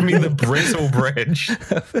 Give me the brittle bridge.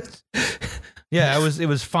 Yeah, it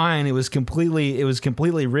was fine. It was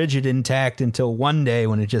completely rigid, intact until one day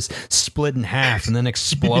when it just split in half and then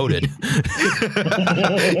exploded.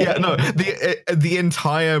 Yeah, no, the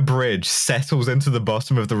entire bridge settles into the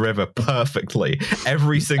bottom of the river perfectly.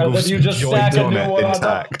 Every single joint on it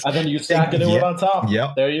intact. And then you stack a new one on top.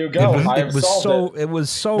 Yep. There you go. It was so what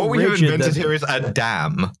rigid. What we have invented here is a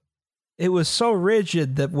dam. It was so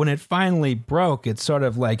rigid that when it finally broke, it sort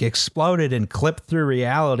of like exploded and clipped through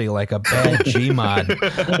reality like a bad Gmod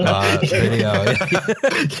video.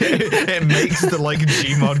 It makes the like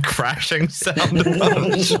Gmod crashing sound.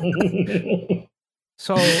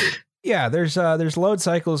 So yeah, there's load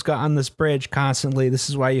cycles on this bridge constantly. This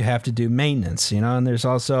is why you have to do maintenance, you know. And there's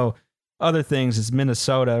also other things. It's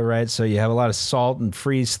Minnesota, right? So you have a lot of salt and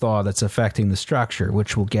freeze thaw that's affecting the structure,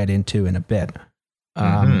 which we'll get into in a bit.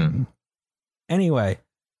 Anyway,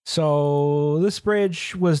 so this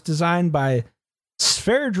bridge was designed by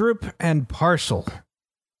Sverdrup and Parcel.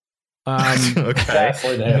 Okay.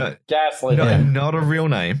 Gaslight. Not a real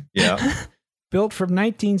name. Yeah. Built from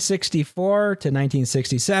 1964 to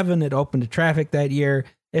 1967, it opened to traffic that year.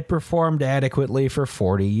 It performed adequately for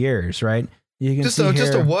 40 years, right? You can just see a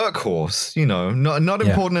here, workhorse, you know, not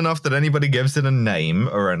important enough that anybody gives it a name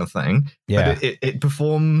or anything. Yeah. But it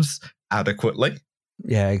performs adequately.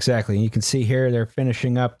 Yeah, exactly. You can see here they're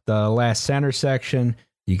finishing up the last center section.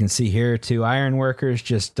 You can see here two iron workers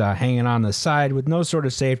just hanging on the side with no sort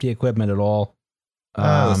of safety equipment at all. The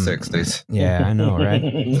 60s. Yeah, I know, right?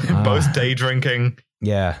 Both day drinking.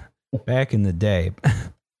 Yeah, back in the day.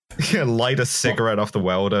 Light a cigarette off the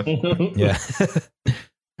welder. Yeah.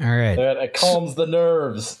 All right. It calms the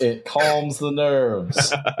nerves.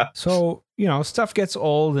 So, you know, stuff gets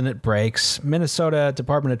old and it breaks. Minnesota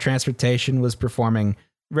Department of Transportation was performing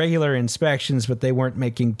regular inspections, but they weren't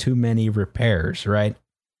making too many repairs, right?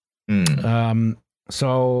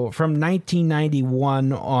 So from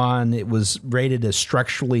 1991 on, it was rated as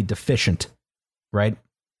structurally deficient, right?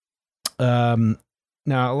 Now,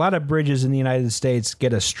 a lot of bridges in the United States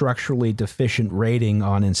get a structurally deficient rating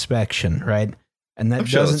on inspection, right? And that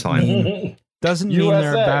doesn't mean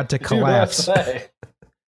they're about to collapse.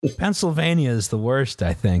 Pennsylvania is the worst,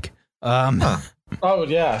 I think. Oh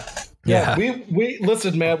yeah. We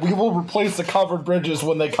listen, man. We will replace the covered bridges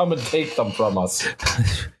when they come and take them from us.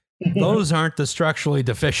 Those aren't the structurally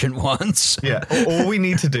deficient ones. Yeah. All we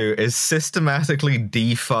need to do is systematically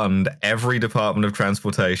defund every Department of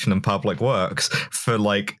Transportation and Public Works for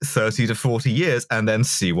like 30 to 40 years and then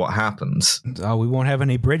see what happens. Oh, we won't have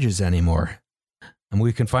any bridges anymore. And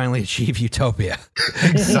we can finally achieve utopia.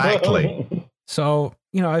 Exactly. So,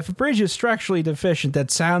 you know, if a bridge is structurally deficient,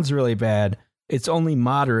 that sounds really bad. It's only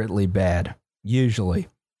moderately bad, usually.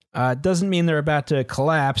 It doesn't mean they're about to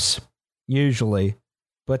collapse, usually.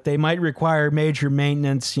 But they might require major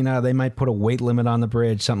maintenance. You know, they might put a weight limit on the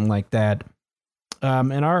bridge, something like that.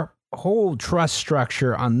 And our whole truss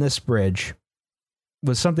structure on this bridge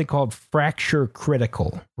was something called fracture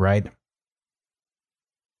critical, right?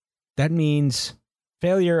 That means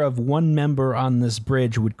failure of one member on this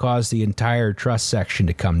bridge would cause the entire truss section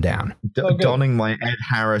to come down. Donning my Ed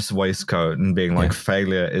Harris waistcoat and being like,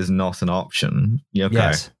 failure is not an option. Okay.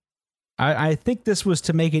 Yes. I think this was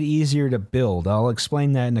to make it easier to build. I'll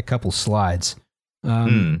explain that in a couple slides.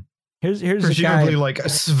 Here's presumably a guy, like a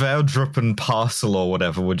Sverdrup and Parcel or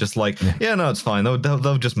whatever were just like, no, it's fine.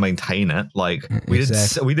 They'll just maintain it. Like we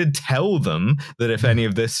did tell them that if any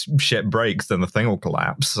of this shit breaks, then the thing will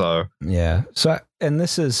collapse. So yeah. So and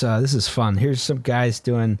this is fun. Here's some guys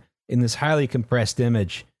doing in this highly compressed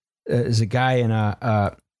image. Is a guy in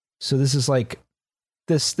a so this is like.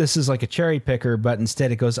 This is like a cherry picker, but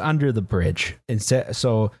instead it goes under the bridge. Instead,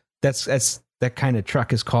 so that kind of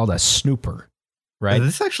truck is called a snooper, right?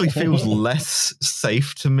 This actually feels less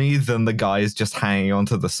safe to me than the guys just hanging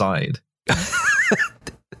onto the side.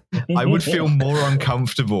 I would feel more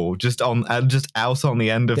uncomfortable just out on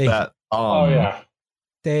the end of that arm. Oh yeah,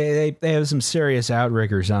 they have some serious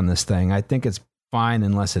outriggers on this thing. I think it's fine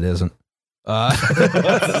unless it isn't. Well,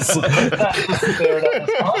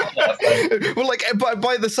 like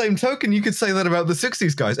by the same token, you could say that about the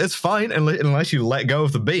 60s guys. It's fine unless you let go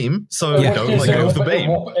of the beam. So don't let go of the beam.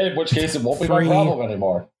 In which case, it won't be my problem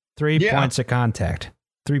anymore. 3 points of contact.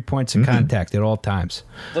 3 points of contact at all times.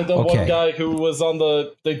 Like the one guy who was on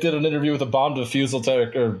they did an interview with a bomb defusal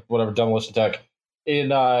tech or whatever, demolition tech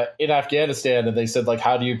in Afghanistan, and they said, like,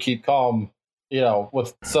 how do you keep calm,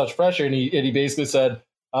 with such pressure? And he basically said,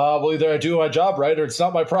 well, either I do my job right or it's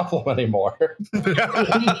not my problem anymore. The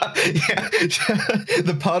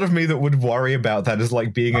part of me that would worry about that is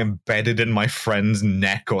like being embedded in my friend's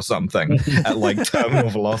neck or something at like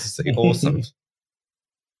terminal velocity. Awesome.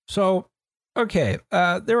 So, okay,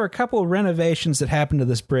 there were a couple of renovations that happened to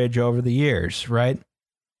this bridge over the years, right?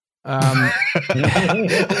 Just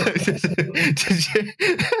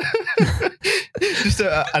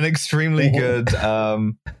an extremely good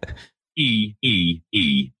E.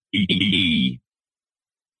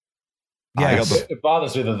 Yes. It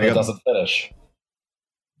bothers me that it doesn't finish.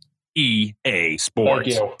 EA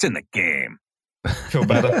Sports. It's in the game. Feel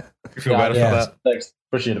better? You feel better for that? Thanks.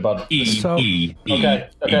 Appreciate it, bud. Okay.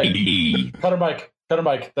 Cut her mic.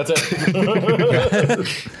 That's it.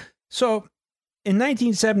 So, in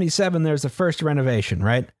 1977, there's the first renovation,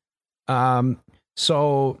 right?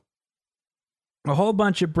 So, a whole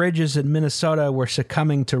bunch of bridges in Minnesota were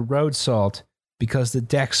succumbing to road salt because the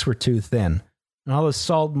decks were too thin. And all the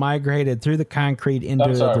salt migrated through the concrete into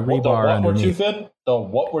the rebar underneath. The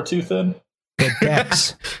what were too thin? The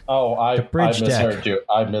decks. Oh, I misheard deck. you.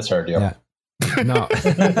 I misheard you. Yeah. No.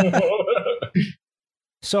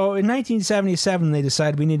 So in 1977, they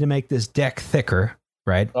decided we need to make this deck thicker,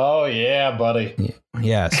 right? Oh, yeah, buddy.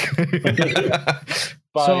 Yes.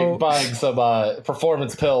 Buying some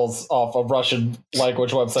performance pills off a Russian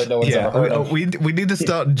language website no one's ever heard of. We need to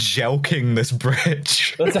start jelking this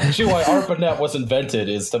bridge. That's actually why ARPANET was invented,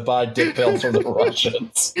 is to buy dick pills from the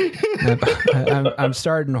Russians. I'm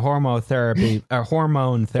starting hormone therapy,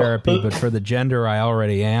 but for the gender I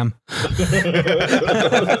already am.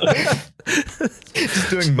 Just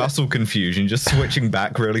doing muscle confusion, just switching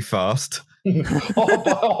back really fast.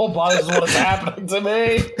 Oh, boy, this is what is happening to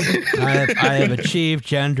me. I have achieved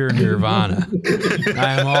gender nirvana.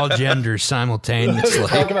 I am all genders simultaneously.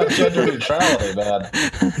 Talk about gender neutrality, man.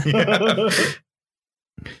 Yeah.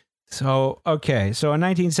 So in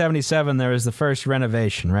 1977, there was the first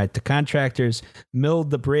renovation, right? The contractors milled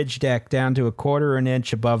the bridge deck down to 1/4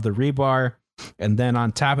 inch above the rebar, and then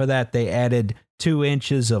on top of that, they added 2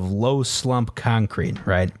 inches of low slump concrete,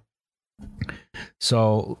 right?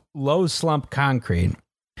 So, low slump concrete.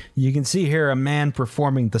 You can see here a man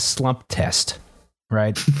performing the slump test,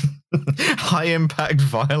 right? High impact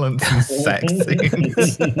violence and sex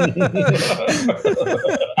scenes.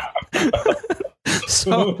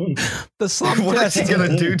 So, the slump What test. is he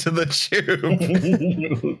going to do to the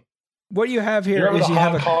tube? What you have here is you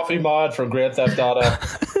have a coffee mod from Grand Theft Auto.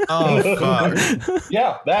 Oh, fuck.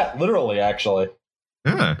 Yeah, that literally, actually.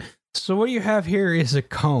 Yeah. So, what you have here is a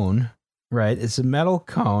cone. Right, it's a metal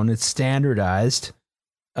cone. It's standardized,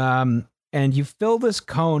 and you fill this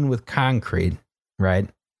cone with concrete, right?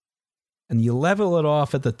 And you level it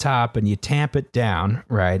off at the top, and you tamp it down,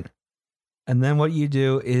 right? And then what you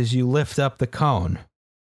do is you lift up the cone,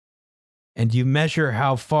 and you measure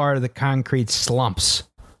how far the concrete slumps.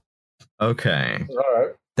 Okay. All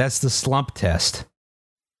right. That's the slump test.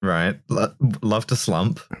 Right. Love to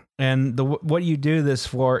slump. And what you do this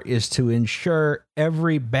for is to ensure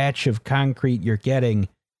every batch of concrete you're getting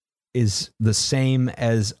is the same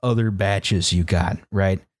as other batches you got,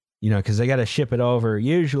 right? Because they got to ship it over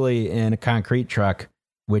usually in a concrete truck,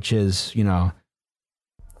 which is, not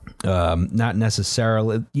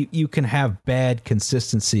necessarily. You can have bad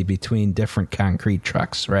consistency between different concrete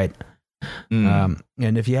trucks, right? And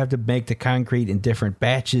if you have to make the concrete in different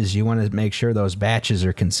batches, you want to make sure those batches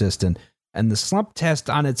are consistent. And the slump test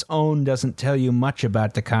on its own doesn't tell you much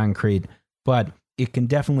about the concrete, but it can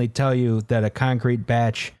definitely tell you that a concrete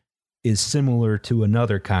batch is similar to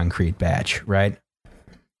another concrete batch, right?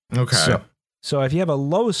 Okay. So if you have a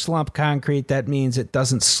low slump concrete, that means it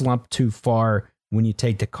doesn't slump too far when you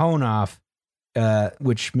take the cone off,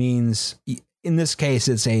 which means in this case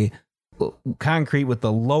it's a concrete with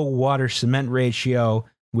the low water cement ratio,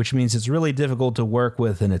 which means it's really difficult to work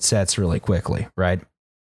with and it sets really quickly, right?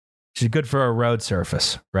 Which is good for a road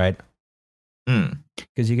surface, right?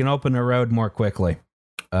 Because you can open a road more quickly,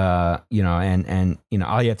 and all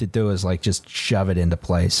you have to do is like just shove it into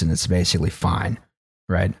place and it's basically fine,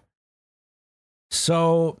 right?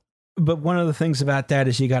 So, but one of the things about that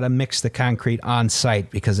is you got to mix the concrete on site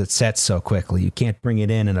because it sets so quickly. You can't bring it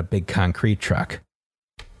in a big concrete truck.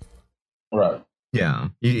 Right. Yeah.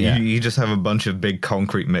 Yeah. You just have a bunch of big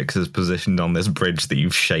concrete mixers positioned on this bridge that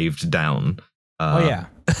you've shaved down. Oh yeah.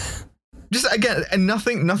 Just again, and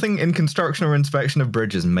nothing in construction or inspection of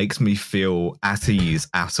bridges makes me feel at ease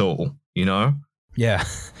at all, you know? Yeah.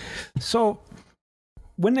 So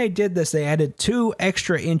when they did this, they added 2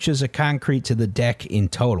 extra inches of concrete to the deck in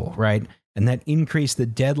total, right? And that increased the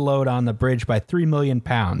dead load on the bridge by 3 million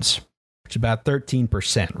pounds, which is about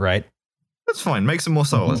 13%, right? That's fine. Makes it more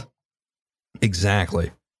solid.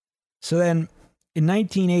 Exactly. So then in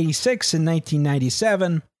 1986 and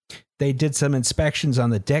 1997, they did some inspections on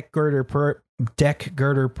the deck girder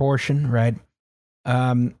portion, right?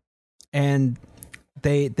 And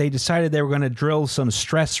they decided they were going to drill some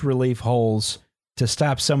stress relief holes to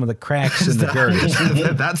stop some of the cracks in the girders.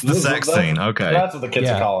 That's the sex scene. Okay. That's what the kids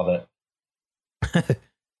are calling it.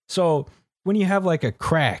 So when you have like a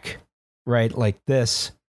crack, right, like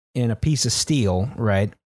this in a piece of steel,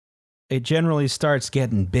 right, it generally starts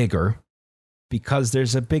getting bigger because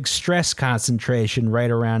there's a big stress concentration right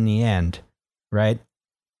around the end, right?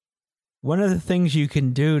 One of the things you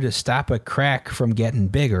can do to stop a crack from getting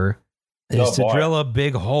bigger is to drill a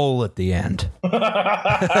big hole at the end.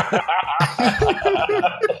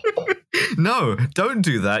 No, don't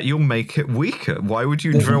do that. You'll make it weaker. Why would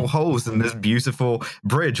you drill holes in this beautiful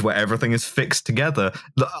bridge where everything is fixed together?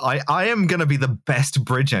 I am going to be the best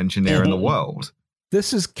bridge engineer in the world.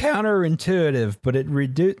 This is counterintuitive, but it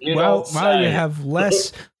reduces. While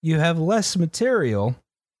you have less material,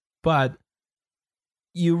 but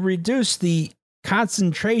you reduce the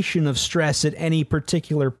concentration of stress at any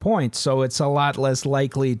particular point, so it's a lot less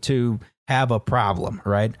likely to have a problem,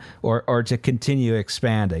 right? Or to continue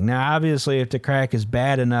expanding. Now, obviously, if the crack is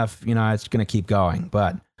bad enough, it's going to keep going.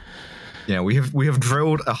 But yeah, we have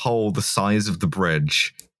drilled a hole the size of the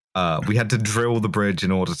bridge. We had to drill the bridge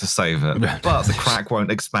in order to save it, but the crack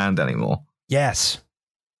won't expand anymore. Yes.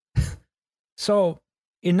 So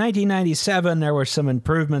in 1997, there were some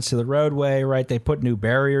improvements to the roadway, right? They put new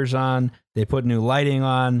barriers on. They put new lighting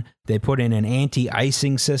on. They put in an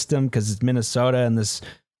anti-icing system because it's Minnesota and this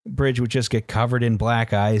bridge would just get covered in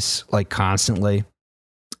black ice like constantly.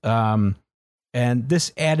 And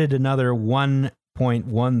this added another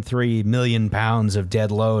 1.13 million pounds of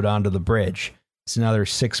dead load onto the bridge. It's another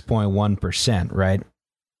 6.1%, right?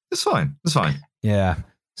 It's fine. It's fine. Yeah.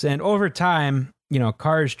 So, and over time,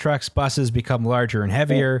 cars, trucks, buses become larger and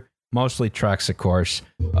heavier, mostly trucks, of course.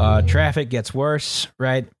 Traffic gets worse,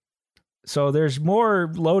 right? So there's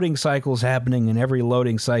more loading cycles happening, and every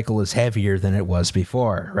loading cycle is heavier than it was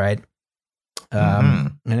before, right?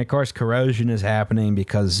 And of course, corrosion is happening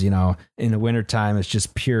because, in the wintertime, it's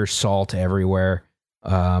just pure salt everywhere.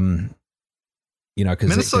 Because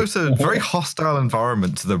Minnesota's a very hostile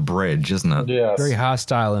environment to the bridge, isn't it? Yes. Very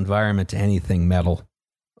hostile environment to anything metal.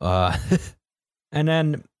 And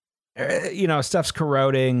then, stuff's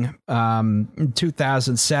corroding. In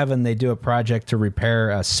 2007, they do a project to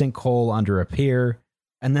repair a sinkhole under a pier,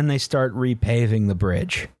 and then they start repaving the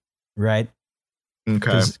bridge, right?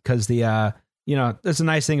 Okay. Because there's a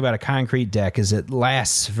nice thing about a concrete deck is it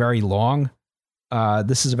lasts very long.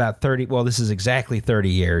 This is about 30. Well, this is exactly 30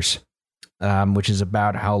 years, which is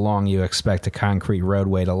about how long you expect a concrete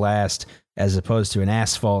roadway to last, as opposed to an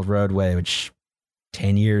asphalt roadway, which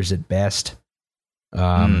 10 years at best.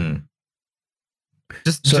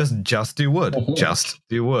 Just do wood. Just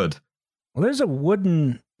do wood. Well, there's a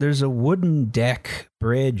wooden deck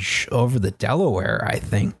bridge over the Delaware, I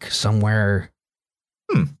think, somewhere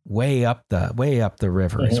way up the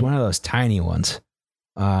river. It's one of those tiny ones.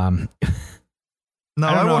 No,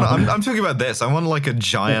 I'm talking about this. I want like a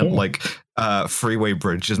giant freeway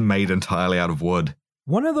bridge just made entirely out of wood.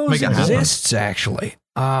 One of those exists actually.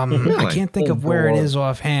 Really? I can't think of where it is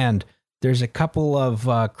offhand. There's a couple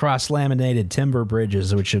of cross-laminated timber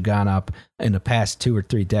bridges which have gone up in the past 2 or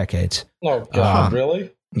 3 decades. Oh, God,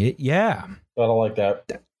 really? Yeah. I don't like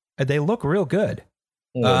that. They look real good.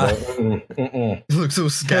 It looks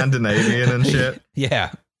all Scandinavian and shit.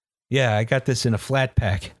 Yeah. Yeah, I got this in a flat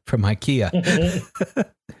pack from IKEA.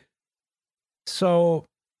 So,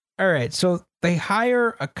 all right. So they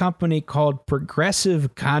hire a company called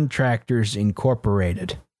Progressive Contractors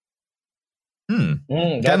Incorporated.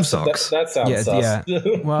 That sounds sus. Yeah.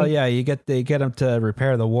 Well, yeah, they get them to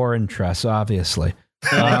repair the Warren Truss, obviously.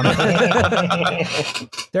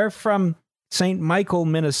 They're from St. Michael,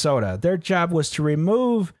 Minnesota. Their job was to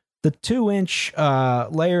remove the 2-inch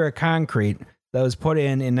layer of concrete that was put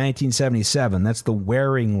in 1977. That's the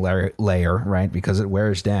wearing layer, right? Because it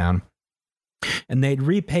wears down. And they'd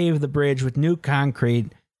repave the bridge with new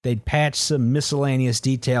concrete. They'd patch some miscellaneous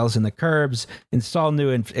details in the curbs, install new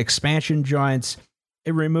expansion joints,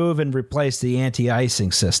 remove and replace the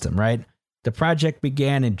anti-icing system, right? The project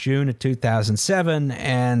began in June of 2007,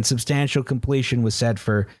 and substantial completion was set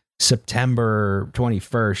for September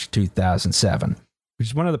 21st, 2007. Which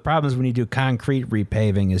is one of the problems when you do concrete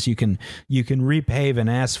repaving is you can repave an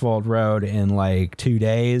asphalt road in like 2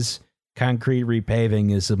 days. Concrete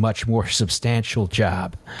repaving is a much more substantial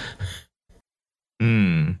job.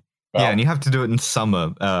 Yeah, and you have to do it in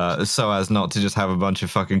summer so as not to just have a bunch of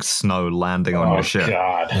fucking snow landing on your ship.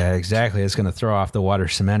 God. Yeah, exactly. It's going to throw off the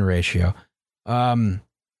water-cement ratio.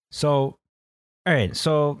 So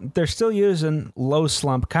they're still using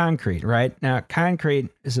low-slump concrete, right? Now, concrete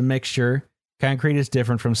is a mixture. Concrete is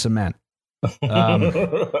different from cement.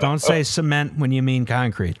 Don't say cement when you mean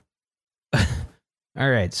concrete. All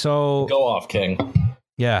right, so... Go off, King.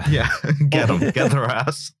 Yeah. Yeah, get them. Get their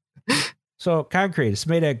ass. So concrete is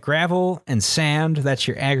made of gravel and sand. That's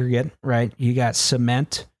your aggregate, right? You got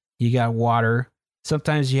cement. You got water.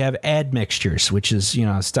 Sometimes you have admixtures, which is,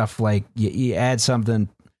 stuff like you add something,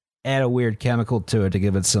 add a weird chemical to it to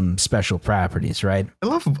give it some special properties, right? I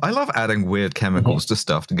love adding weird chemicals to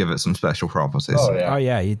stuff to give it some special properties. Oh, yeah. Oh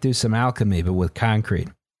yeah, you do some alchemy, but with concrete.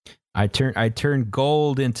 I turn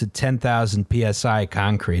gold into 10,000 psi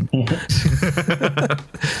concrete.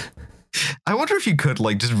 I wonder if you could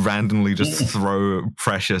just randomly throw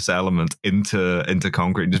precious element into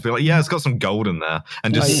concrete and just be like, yeah, it's got some gold in there,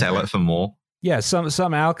 and just sell it for more. Yeah,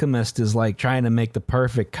 some alchemist is like trying to make the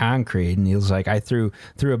perfect concrete, and he was like, I threw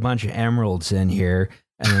a bunch of emeralds in here,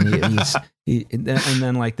 and then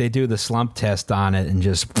then like they do the slump test on it, and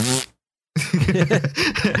just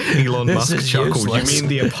Elon Musk chuckled. Useless. You mean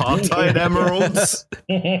the apartheid emeralds?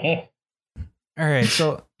 All right,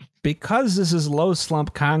 so because this is low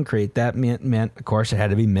slump concrete, that meant of course it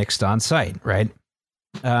had to be mixed on site, right?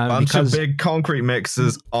 Bunch of big concrete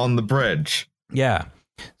mixers on the bridge. Yeah.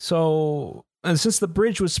 So since the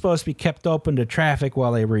bridge was supposed to be kept open to traffic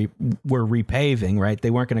while they were repaving, right?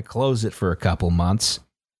 They weren't going to close it for a couple months.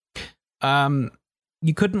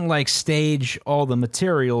 You couldn't stage all the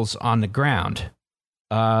materials on the ground.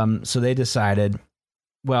 So they decided,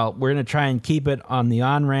 well, we're going to try and keep it on the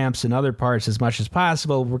on-ramps and other parts as much as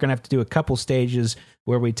possible. We're going to have to do a couple stages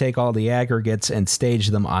where we take all the aggregates and stage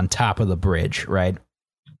them on top of the bridge, right?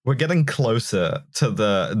 We're getting closer to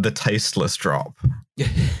the tasteless drop.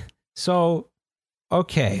 So,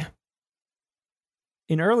 okay.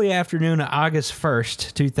 In early afternoon of August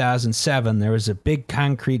 1st, 2007, there was a big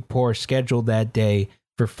concrete pour scheduled that day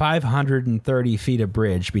for 530 feet of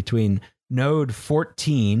bridge between Node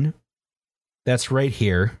 14, that's right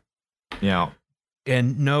here, yeah,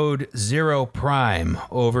 and Node 0 prime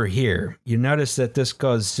over here. You notice that this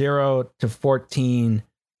goes 0 to 14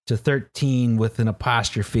 to 13 with an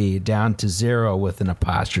apostrophe, down to 0 with an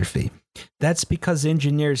apostrophe. That's because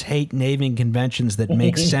engineers hate naming conventions that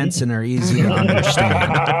make sense and are easy to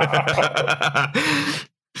understand.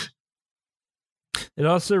 It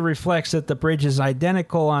also reflects that the bridge is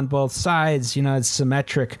identical on both sides. It's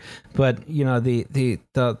symmetric, but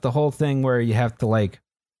the whole thing where you have to Why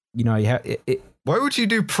would you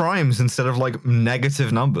do primes instead of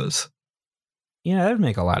negative numbers? That would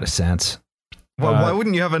make a lot of sense. Well, why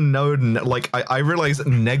wouldn't you have a node? I realize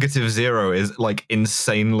 -0 is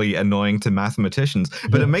insanely annoying to mathematicians,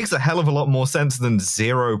 but it makes a hell of a lot more sense than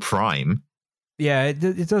 0 prime. Yeah,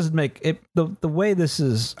 it doesn't make it the way this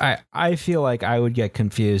is. I feel like I would get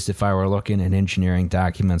confused if I were looking at engineering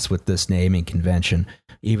documents with this naming convention,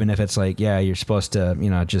 even if it's you're supposed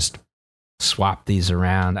to just swap these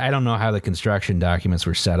around. I don't know how the construction documents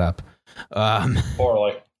were set up.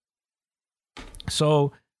 Poorly.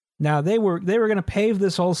 So now they were going to pave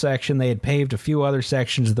this whole section. They had paved a few other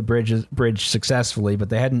sections of the bridge successfully, but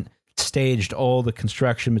they hadn't staged all the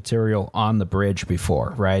construction material on the bridge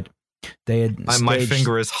before, right? They had staged... My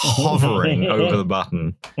finger is hovering over the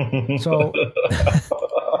button. So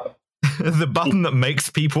the button that makes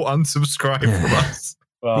people unsubscribe from us.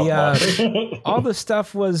 All the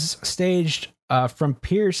stuff was staged from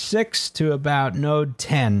Pier 6 to about Node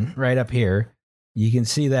 10, right up here. You can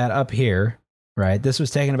see that up here, right? This was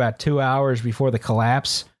taken about 2 hours before the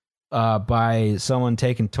collapse by someone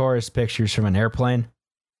taking tourist pictures from an airplane.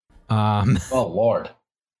 Oh, Lord.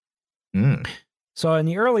 So in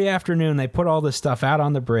the early afternoon, they put all this stuff out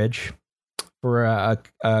on the bridge for a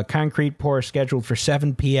concrete pour scheduled for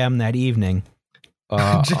 7 p.m. that evening,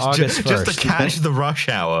 August 1st. Just to catch the rush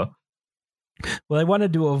hour. Well, they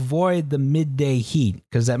wanted to avoid the midday heat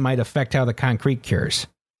because that might affect how the concrete cures.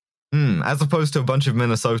 As opposed to a bunch of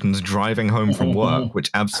Minnesotans driving home from work,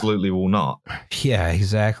 which absolutely will not. Yeah,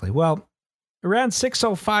 exactly. Well, around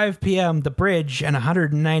 6:05 p.m., the bridge and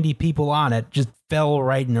 190 people on it just fell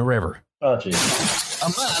right in the river. Oh, jeez. A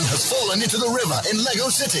man has fallen into the river in Lego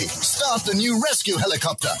City. Start the new rescue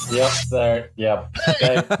helicopter. Yep, there. Yep.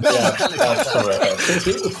 Yeah, that's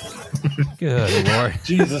terrific. Good Lord.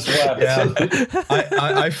 Jesus wept. Yeah.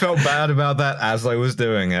 I felt bad about that as I was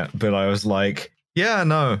doing it, but I was like, yeah,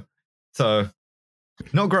 no. So,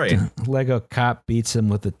 not great. Lego cop beats him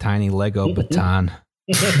with a tiny Lego baton.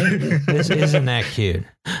 Isn't that cute?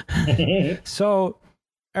 So,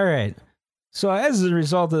 all right. So as a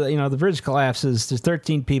result of, the bridge collapses, there's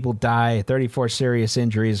 13 people die, 34 serious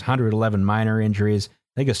injuries, 111 minor injuries.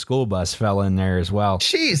 I think a school bus fell in there as well.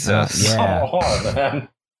 Jesus. Yeah. Oh, man.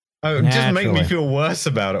 Oh, just make me feel worse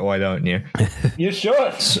about it, why don't you? You should.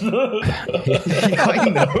 Yeah, I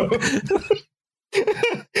know.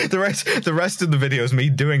 The rest of the video is me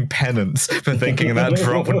doing penance for thinking that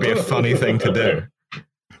drop would be a funny thing to do.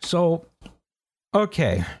 So,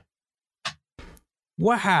 okay.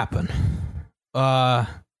 What happened?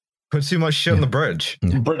 Put too much shit on the bridge.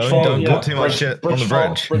 Bridge Don't put too much shit on the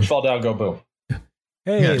bridge. Bridge fall down, go boom.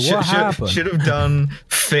 Hey, what happened? Should have done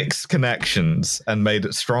fixed connections and made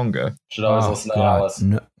it stronger. Should always listen to Alice.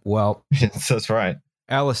 No, well, That's right.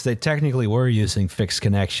 Alice, they technically were using fixed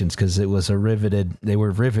connections because it was they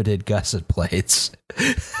were riveted gusset plates.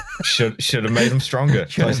 Should have made them stronger.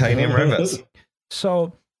 Titanium rivets.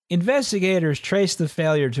 So, investigators traced the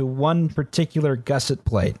failure to one particular gusset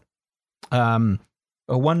plate. One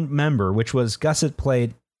member, which was gusset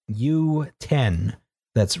plate U10.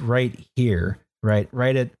 That's right here,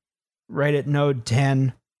 right at node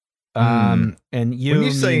 10. And U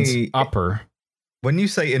means upper. When you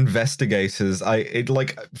say investigators,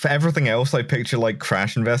 for everything else, I picture like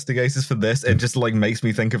crash investigators. For this, it just like makes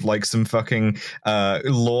me think of like some fucking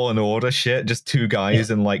Law and Order shit. Just two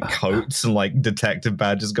guys in like coats and like detective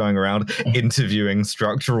badges going around interviewing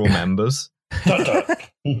structural members.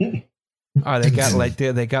 Oh, they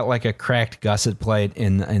got like a cracked gusset plate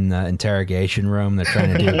in the interrogation room. They're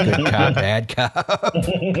trying to do good cop, bad cop.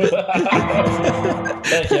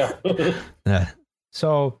 Thank you.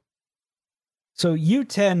 So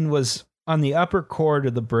U10 was on the upper chord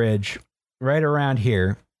of the bridge, right around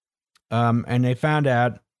here, and they found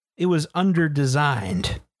out it was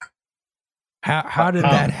under-designed. How did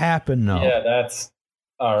that happen? No. Yeah, that's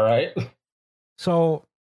all right. So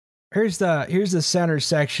here's the center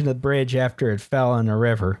section of the bridge after it fell in the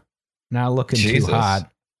river. Now looking Jesus. too hot.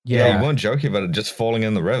 Yeah, you weren't joking about it just falling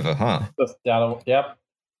in the river, huh? Yep.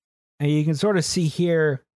 And you can sort of see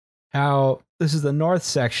here how this is the north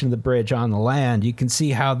section of the bridge on the land. You can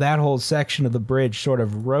see how that whole section of the bridge sort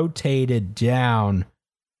of rotated down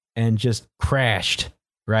and just crashed,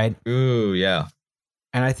 right? Ooh, yeah.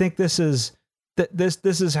 And I think this is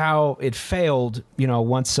how it failed,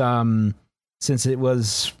 once since it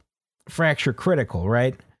was fracture critical,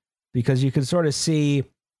 right? Because you can sort of see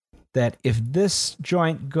that if this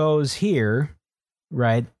joint goes here,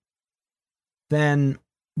 right, then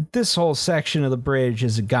this whole section of the bridge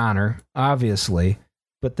is a goner, obviously,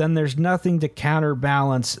 but then there's nothing to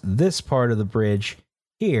counterbalance this part of the bridge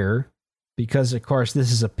here, because of course this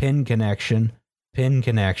is a pin connection,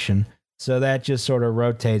 so that just sort of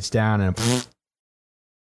rotates down and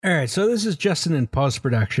all right, so this is Justin in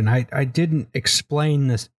post-production. I didn't explain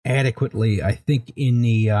this adequately, I think, in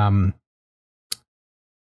the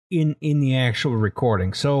in the actual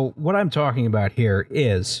recording. So what I'm talking about here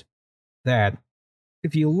is that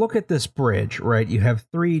if you look at this bridge, right, you have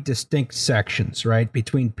three distinct sections, right,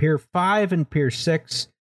 between Pier 5 and Pier 6,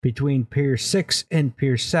 between Pier 6 and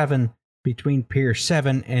Pier 7, between Pier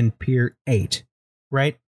 7 and Pier 8,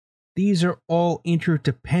 right? These are all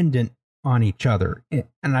interdependent on each other.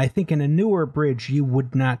 And I think in a newer bridge, you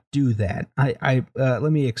would not do that.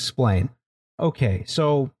 Let me explain. Okay,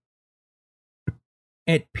 so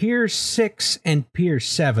at Pier 6 and Pier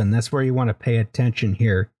 7, that's where you want to pay attention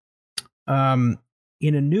here.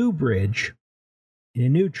 In a new bridge, in a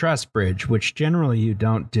new truss bridge, which generally you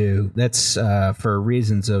don't do, that's for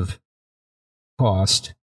reasons of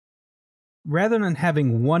cost, rather than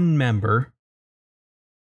having one member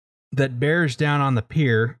that bears down on the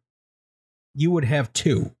pier, you would have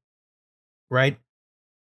two, right?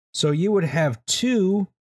 So you would have two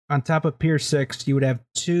on top of Pier 6, you would have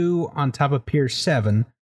two on top of Pier 7,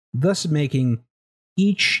 thus making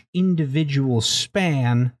each individual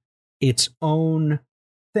span its own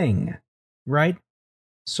thing, right?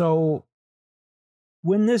 So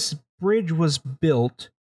when this bridge was built,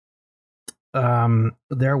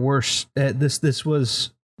 there were this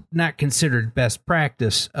was not considered best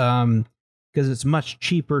practice because it's much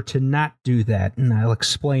cheaper to not do that, and I'll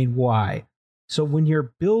explain why. So when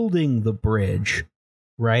you're building the bridge,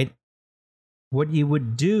 right, what you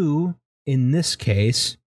would do in this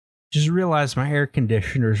case Just realized my air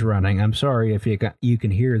conditioner's running. I'm sorry if you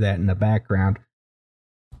can hear that in the background.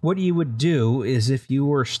 What you would do is if you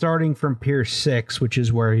were starting from Pier 6, which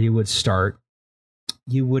is where you would start,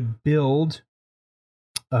 you would build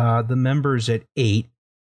the members at 8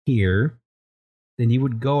 here. Then you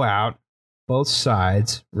would go out both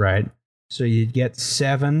sides, right? So you'd get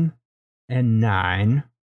 7 and 9,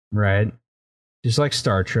 right? Just like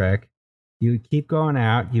Star Trek. You would keep going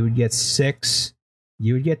out. You would get 6.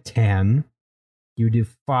 You would get 10. You would do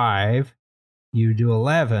 5. You would do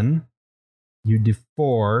 11. You would do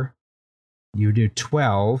 4. You would do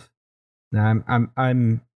 12. Now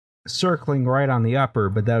I'm circling right on the upper,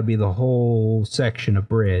 but that would be the whole section of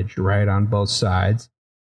bridge, right, on both sides,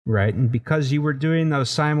 right? And because you were doing those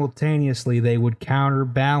simultaneously, they would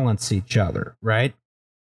counterbalance each other, right?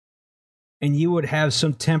 And you would have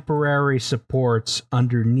some temporary supports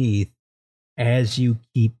underneath as you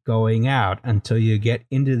keep going out until you get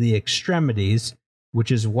into the extremities,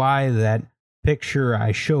 which is why that picture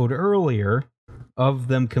I showed earlier of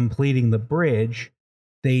them completing the bridge,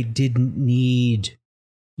 they didn't need,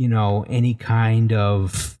 any kind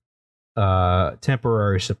of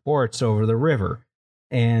temporary supports over the river.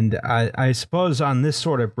 And I suppose on this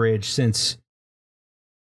sort of bridge, since,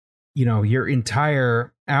 your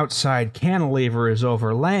entire outside cantilever is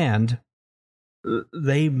over land,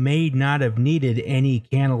 they may not have needed any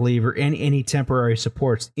cantilever, any temporary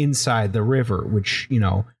supports inside the river, which,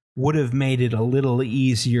 would have made it a little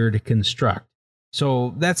easier to construct.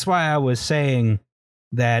 So that's why I was saying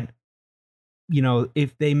that,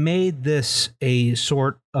 if they made this a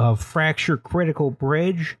sort of fracture critical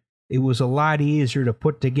bridge, it was a lot easier to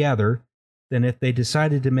put together than if they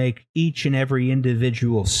decided to make each and every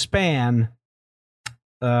individual span,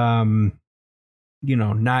 not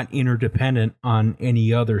interdependent on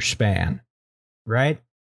any other span. Right?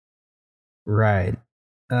 Right.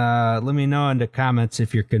 Let me know in the comments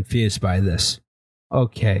if you're confused by this.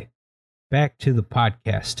 Okay. Back to the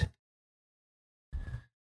podcast.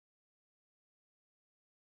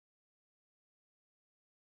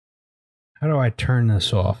 How do I turn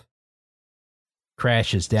this off?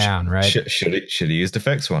 Crashes down, right? Should have used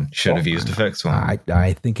effects one. Should have used effects one.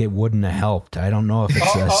 I think it wouldn't have helped. I don't know if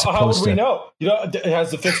it's supposed how would we know? Has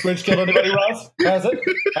the fixed bridge killed anybody, Ross? Has it?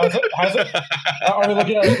 Are we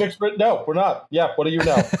looking at a fixed bridge? No, we're not. Yeah, what do you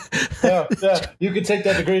know? Yeah. You can take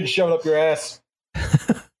that degree and shove it up your ass.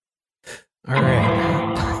 All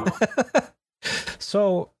right.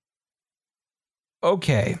 So,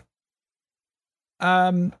 okay.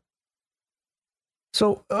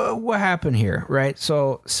 So what happened here, right?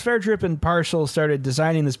 So Sverdrup and Parcel started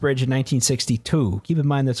designing this bridge in 1962. Keep in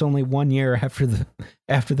mind that's only 1 year after the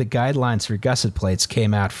guidelines for gusset plates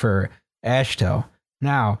came out for AASHTO.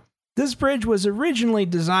 Now, this bridge was originally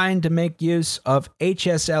designed to make use of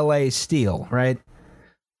HSLA steel, right?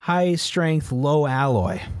 High strength, low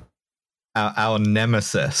alloy. Our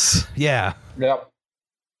nemesis. Yeah. Yep.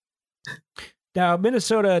 Now,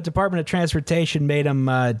 Minnesota Department of Transportation made them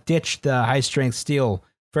ditch the high-strength steel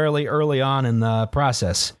fairly early on in the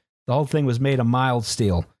process. The whole thing was made of mild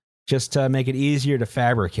steel, just to make it easier to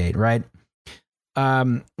fabricate, right?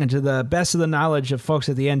 And to the best of the knowledge of folks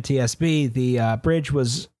at the NTSB, the bridge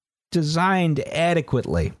was designed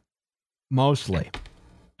adequately, mostly.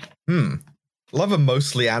 Love a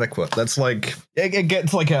mostly adequate. That's like, it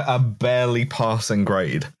gets like a barely passing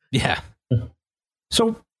grade. Yeah.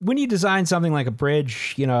 So when you design something like a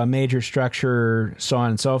bridge, a major structure, so on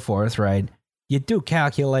and so forth, right? You do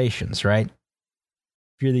calculations, right?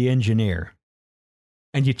 If you're the engineer.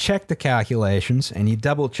 And you check the calculations and you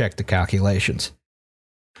double check the calculations.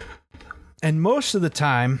 And most of the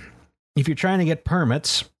time, if you're trying to get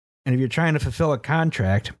permits and if you're trying to fulfill a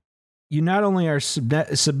contract, you not only are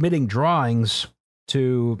submitting drawings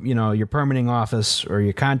to, your permitting office or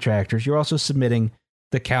your contractors, you're also submitting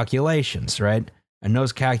the calculations, right? And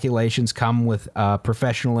those calculations come with a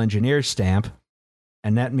professional engineer stamp.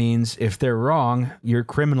 And that means if they're wrong, you're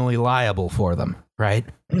criminally liable for them, right?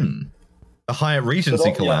 The Hyatt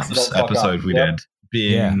Regency collapse episode we did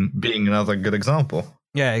being another good example.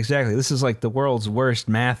 Yeah, exactly. This is like the world's worst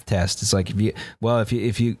math test. It's like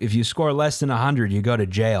if you score less than 100, you go to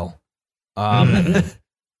jail.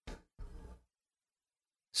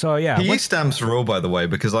 So yeah, PE stamps are all, by the way,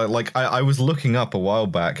 because I was looking up a while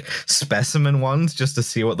back specimen ones just to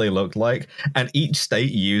see what they looked like, and each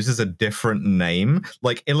state uses a different name.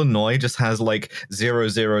 Like Illinois just has like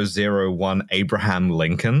 0001 Abraham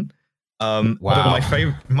Lincoln. Wow.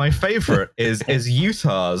 But my favorite is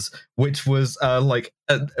Utah's, which was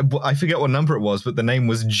I forget what number it was, but the name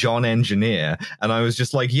was John Engineer, and I was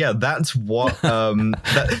just like, yeah, that's what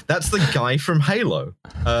that's the guy from Halo,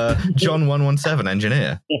 John 117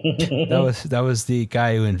 Engineer. That was the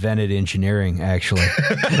guy who invented engineering, actually.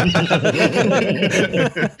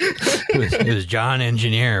 it was John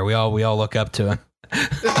Engineer. We all look up to him.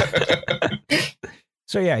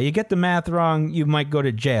 So yeah, you get the math wrong, you might go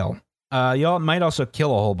to jail. You might also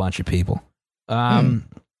kill a whole bunch of people.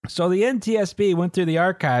 So the NTSB went through the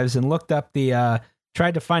archives and looked up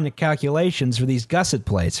tried to find the calculations for these gusset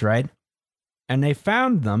plates, right? And they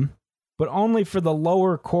found them, but only for the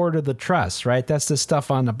lower chord of the truss, right? That's the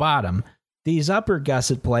stuff on the bottom. These upper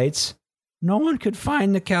gusset plates, no one could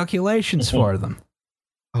find the calculations for them.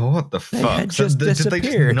 Oh, what the fuck? Did they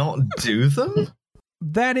just not do them?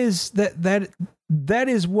 That is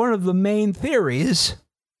one of the main theories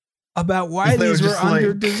about why these were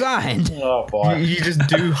under-designed. Oh, boy. You just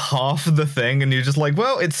do half of the thing and you're just like,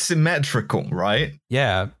 well, it's symmetrical, right?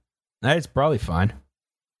 Yeah, that's probably fine.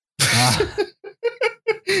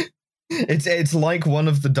 It's like one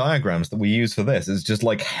of the diagrams that we use for this. It's just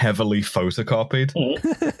like heavily photocopied.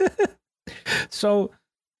 So,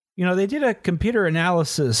 they did a computer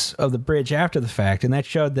analysis of the bridge after the fact, and that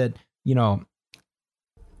showed that,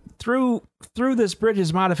 through this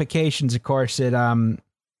bridge's modifications, of course, the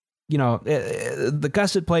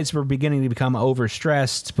gusset plates were beginning to become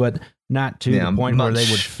overstressed, but not to the point where they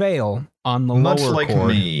would fail on the lower chord. Much like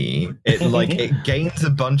me, it gains a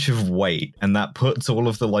bunch of weight, and that puts all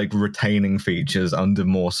of the retaining features under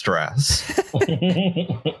more stress.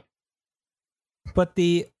 But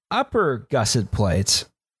the upper gusset plates,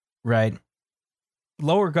 right?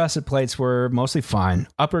 Lower gusset plates were mostly fine.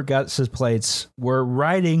 Upper gusset plates were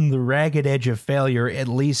riding the ragged edge of failure at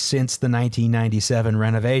least since the 1997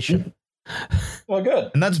 renovation. Well,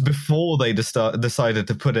 good. And that's before they decided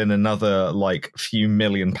to put in another few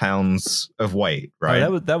million pounds of weight, right?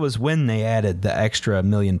 Oh, that was when they added the extra 1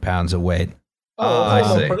 million pounds of weight. I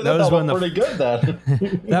see. That was pretty good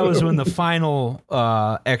then. That was when the final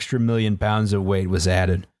extra 1 million pounds of weight was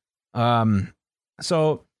added.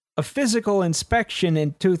 So a physical inspection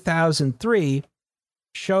in 2003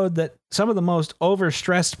 showed that some of the most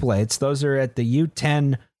overstressed plates, those are at the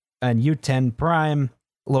U10 and U10 prime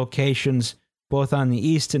locations, both on the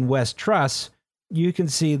east and west truss, you can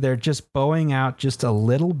see they're just bowing out just a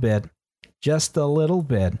little bit.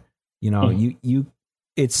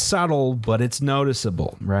 It's subtle, but it's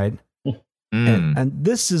noticeable, right? And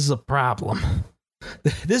this is a problem.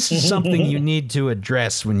 This is something you need to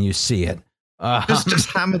address when you see it.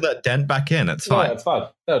 Just hammer that dent back in. It's fine. Yeah, it's fine.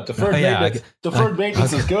 No, deferred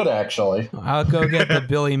maintenance is good, actually. I'll go get the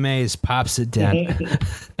Billy Mays pops a dent,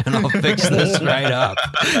 and I'll fix this right up.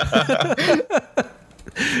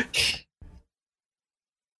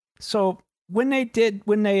 So when they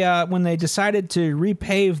decided to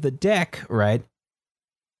repave the deck, right,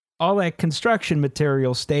 all that construction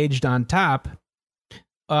material staged on top,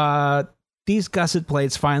 these gusset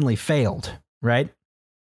plates finally failed, right?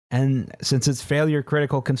 And since it's failure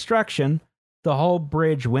critical construction, the whole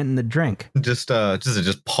bridge went in the drink. Does it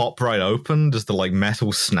just pop right open? Does the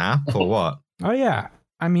metal snap or what? Oh yeah.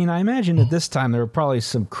 I mean, I imagine at this time there were probably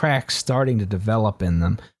some cracks starting to develop in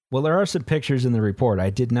them. Well, there are some pictures in the report. I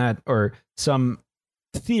did not, or some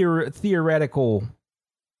theoretical,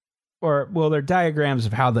 they're diagrams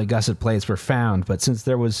of how the gusset plates were found. But since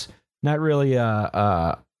there was not really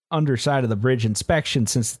a underside of the bridge inspection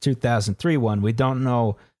since the 2003 one, we don't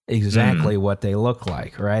know exactly what they look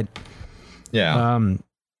like, right? Yeah.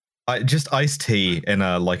 Just iced tea in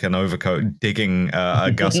an overcoat digging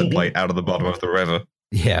a gusset plate out of the bottom of the river.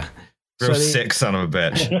 Yeah. Real sick son of a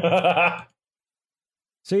bitch.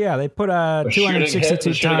 So yeah, they put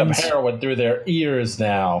 262 tons heroin through their ears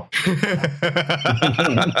now.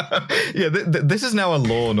 Yeah, this is now a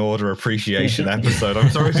Law and Order appreciation episode. I'm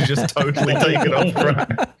sorry to just totally take it off track,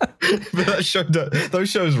 but those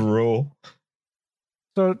shows rule.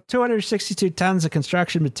 So 262 tons of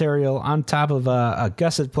construction material on top of a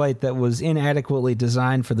gusset plate that was inadequately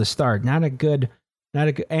designed for the start. Not a good,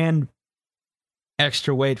 and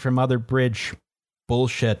extra weight from other bridge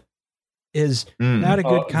bullshit is not a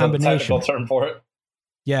good combination. Is that a technical term for it?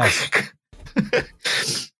 Yes.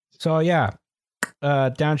 So yeah,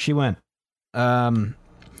 down she went. Do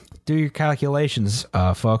your calculations,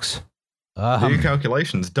 folks. Do your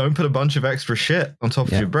calculations. Don't put a bunch of extra shit on top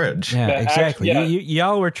of your bridge. Yeah, exactly.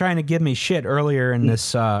 Y'all were trying to give me shit earlier in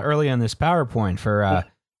this early on this PowerPoint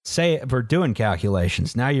for doing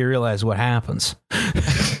calculations. Now you realize what happens.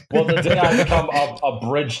 Well, the day I become a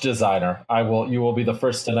bridge designer, you will be the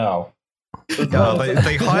first to know. Oh,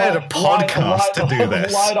 they hired a podcast to do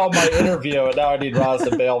this. Lied on my interview, and now I need Roz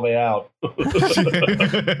to bail me out.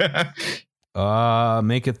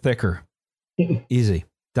 Make it thicker. Easy.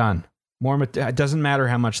 Done. More. It doesn't matter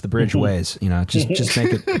how much the bridge weighs. Just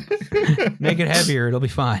make it heavier. It'll be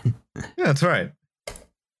fine. Yeah, that's right.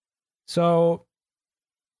 So,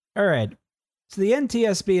 all right. So the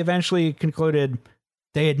NTSB eventually concluded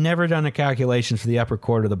they had never done a calculation for the upper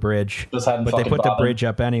chord of the bridge, Just hadn't but they fucking put the bothered. bridge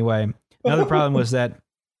up anyway. Another problem was that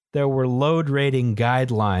there were load rating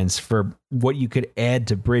guidelines for what you could add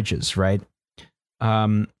to bridges, right?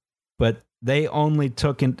 But they only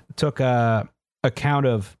took account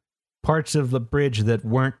of parts of the bridge that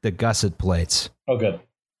weren't the gusset plates. Oh, good.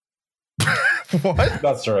 What?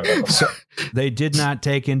 That's terrific. So they did not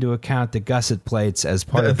take into account the gusset plates as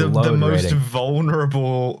part of the The load most rating.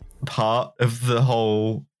 vulnerable part of the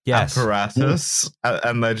whole Yes. apparatus,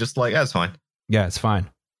 and they're just like, that's fine. Yeah, it's fine.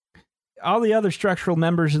 All the other structural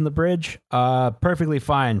members in the bridge, perfectly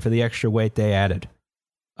fine for the extra weight they added.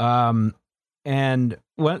 And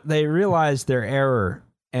when they realized their error,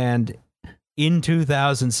 and in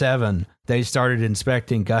 2007, they started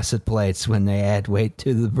inspecting gusset plates when they add weight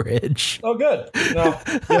to the bridge. Oh, good. No,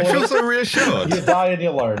 I feel so reassured. you die and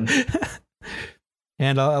you learn.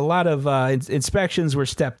 And a lot of inspections were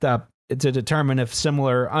stepped up to determine if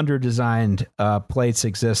similar underdesigned plates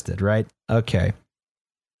existed, right? Okay.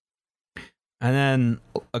 And then,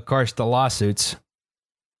 of course, the lawsuits.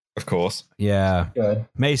 Of course. Yeah. Good.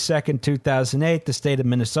 May 2nd, 2008, the state of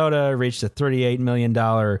Minnesota reached a $38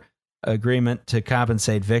 million agreement to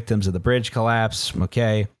compensate victims of the bridge collapse.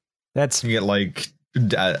 Okay. That's You get like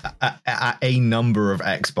a number of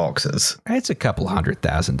Xboxes. it's a couple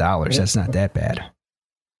 $100,000. That's not that bad.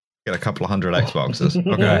 Get a couple of hundred Xboxes.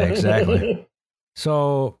 Okay. Right, exactly.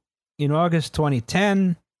 So in August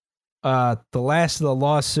 2010, the last of the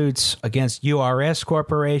lawsuits against URS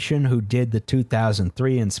Corporation, who did the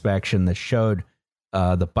 2003 inspection that showed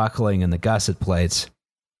the buckling and the gusset plates,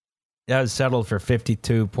 that was settled for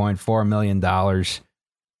 $52.4 million.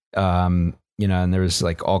 And there was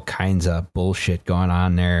like all kinds of bullshit going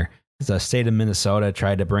on there. The state of Minnesota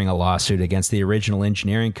tried to bring a lawsuit against the original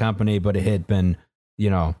engineering company, but it had been,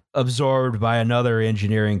 absorbed by another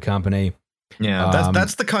engineering company. Yeah,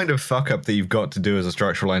 that's the kind of fuck up that you've got to do as a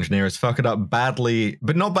structural engineer, is fuck it up badly,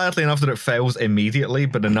 but not badly enough that it fails immediately,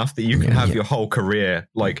 but enough that you can have your whole career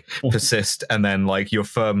like persist, and then like your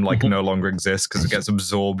firm like no longer exists because it gets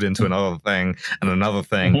absorbed into another thing,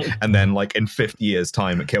 and then like in 50 years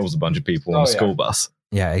time it kills a bunch of people on a school bus.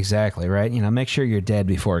 Yeah, exactly, right? Make sure you're dead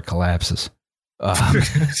before it collapses.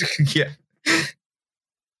 Yeah.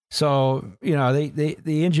 So, the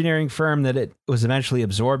engineering firm that it was eventually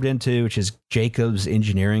absorbed into, which is Jacobs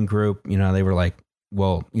Engineering Group, they were like,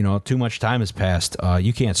 well, too much time has passed.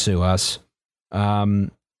 You can't sue us.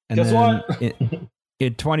 And Guess then what?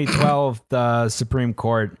 in 2012, the Supreme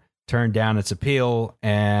Court turned down its appeal,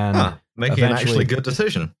 and making an eventually actually good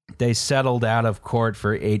decision. they settled out of court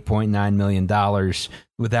for $8.9 million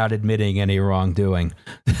without admitting any wrongdoing.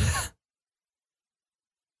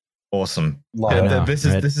 Awesome. Love it.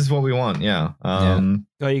 This is what we want. Yeah.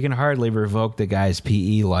 Well, you can hardly revoke the guy's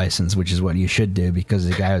PE license, which is what you should do, because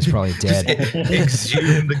the guy was probably dead.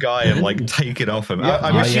 Exhume the guy and like take it off him. Yeah.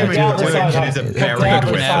 I'm assuming Yeah, the yeah, women is a buried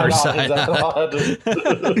with.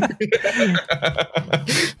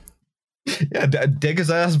 Yeah, dig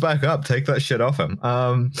his ass back up. Take that shit off him.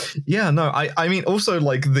 I mean, also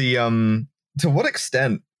like the to what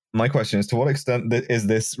extent? My question is, to what extent is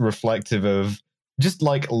this reflective of just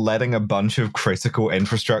like letting a bunch of critical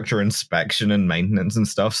infrastructure inspection and maintenance and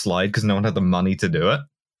stuff slide because no one had the money to do it?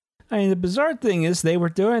 I mean, the bizarre thing is they were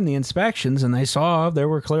doing the inspections and they saw there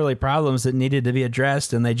were clearly problems that needed to be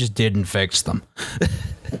addressed, and they just didn't fix them.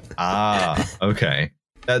 Okay.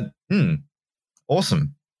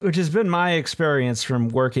 Awesome. Which has been my experience from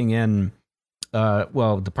working in,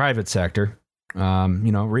 the private sector.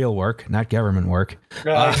 Real work, not government work.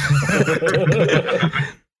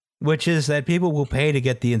 Which is that people will pay to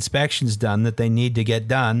get the inspections done that they need to get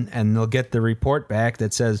done, and they'll get the report back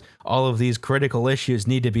that says all of these critical issues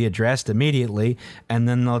need to be addressed immediately, and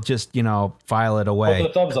then they'll just, file it away.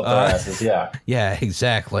 Put the thumbs up their asses, yeah. Yeah,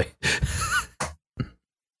 exactly.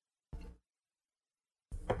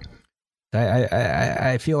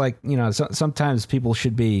 I feel like, sometimes people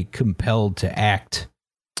should be compelled to act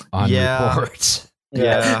on reports.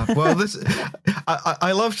 Yeah. Well,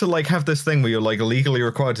 I love to like have this thing where you're like legally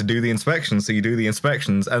required to do the inspections, so you do the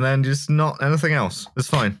inspections and then just not anything else. It's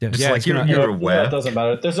fine. Just like you're Yeah, aware. it doesn't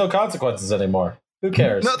matter. There's no consequences anymore. Who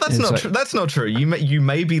cares? No, that's It's not like- true. That's not true. You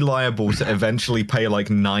may be liable to eventually pay like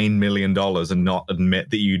 $9 million and not admit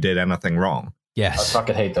that you did anything wrong. I Yes,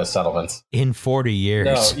 fucking hate those settlements. in 40 years.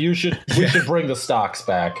 No, we should bring the stocks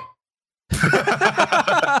back.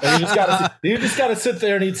 And you just gotta sit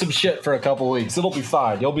there and eat some shit for a couple weeks. It'll be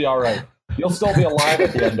fine. You'll be all right. You'll still be alive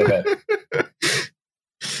at the end of it.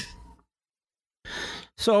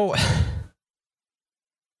 So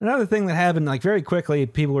another thing that happened, like very quickly,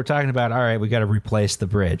 people were talking about, all right, we got to replace the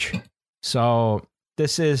bridge. So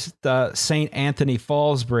this is the St. Anthony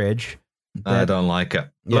Falls Bridge. I don't like it.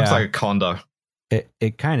 Looks Yeah. like a condo.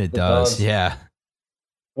 It kind of does, does. yeah.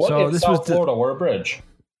 What So in this South was the- Florida? We're a bridge.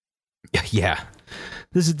 Yeah.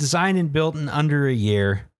 This is designed and built in under a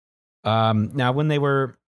year. Now, when they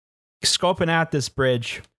were scoping out this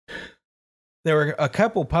bridge, there were a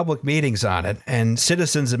couple public meetings on it, and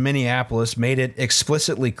citizens of Minneapolis made it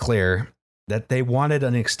explicitly clear that they wanted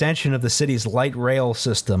an extension of the city's light rail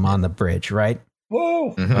system on the bridge, right?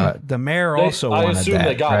 Woo! Mhm. The mayor They- also I wanted assume that,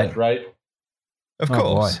 they got right? it, right? Of Oh,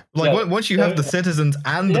 course. boy. Like Yeah. once you have the citizens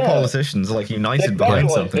and the Yeah. politicians like united behind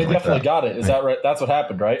They something like definitely that. got it. Is that right? That's what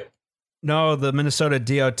happened, right? No, the Minnesota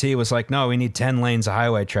DOT was like, no, we need 10 lanes of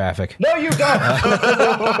highway traffic. No, you don't.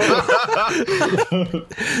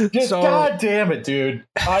 Just So- God damn it, dude.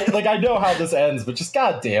 I know how this ends, but just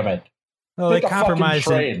God damn it. Well, they Pick a fucking compromised it.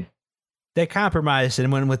 train. They compromised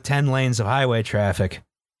and went with 10 lanes of highway traffic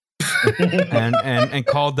and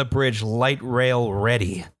called the bridge light rail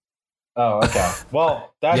ready. Oh, okay.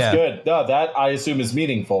 Well, that's Yeah. good. No, that I assume is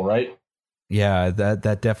meaningful, right? Yeah, that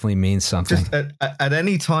definitely means something. Just at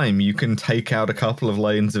any time, you can take out a couple of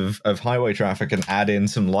lanes of highway traffic and add in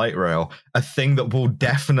some light rail. A thing that will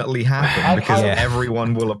definitely happen I because kinda-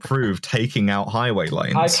 everyone will approve taking out highway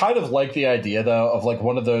lanes. I kind of like the idea though of like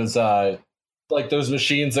one of those like those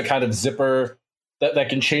machines that kind of zipper that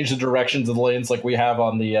can change the directions of the lanes like we have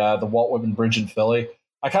on the Walt Whitman Bridge in Philly.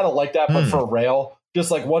 I kind of like that, but for rail,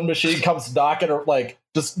 just like one machine comes knocking or like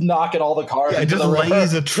just knocking all the cars. Yeah, into just the river.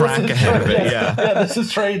 lays a This track is ahead of train- it, yeah. Yeah, this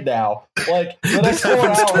is train now. Like the this next 4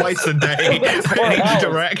 happens hours, twice a day the next 4 in each hours.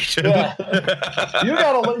 direction. Yeah. You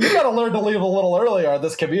gotta learn to leave a little earlier on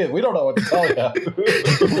this commute. We don't know what to tell you.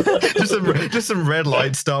 just some red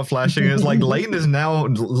lights start flashing. It's like lane is now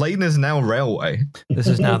railway. This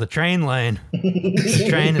is now the train lane. The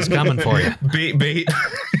train is coming for you. Beat.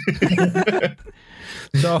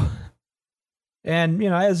 So, and,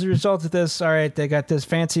 as a result of this, all right, they got this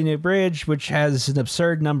fancy new bridge, which has an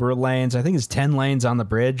absurd number of lanes. I think it's 10 lanes on the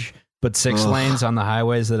bridge, but 6 Ugh. lanes on the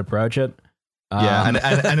highways that approach it. Yeah, Um,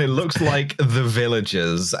 and it looks like the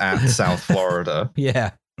villages at South Florida.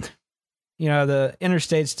 Yeah. The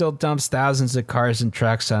interstate still dumps thousands of cars and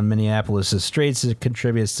trucks on Minneapolis' streets. It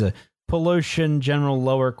contributes to pollution, general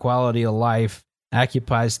lower quality of life,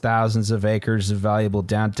 occupies thousands of acres of valuable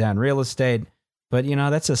downtown real estate. But,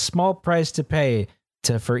 that's a small price to pay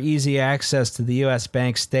for easy access to the U.S.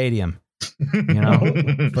 Bank Stadium,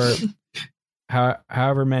 for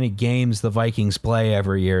however many games the Vikings play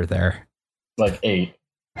every year there. Like 8.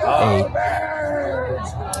 8.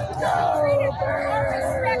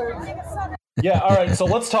 Yeah, all right. So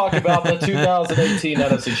let's talk about the 2018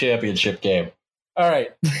 NFC Championship game. All right.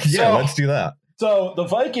 Yeah, So- let's do that. So the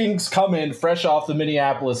Vikings come in fresh off the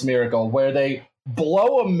Minneapolis Miracle, where they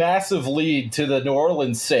blow a massive lead to the New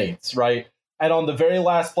Orleans Saints, right? And on the very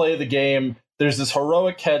last play of the game, there's this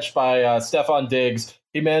heroic catch by Stephon Diggs.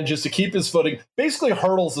 He manages to keep his footing, basically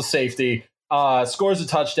hurdles the safety, scores a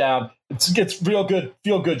touchdown. It gets real good,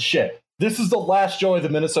 feel good shit. This is the last joy the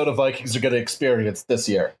Minnesota Vikings are going to experience this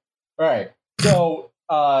year. All right. So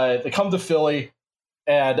they come to Philly,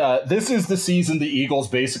 and this is the season the Eagles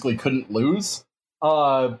basically couldn't lose.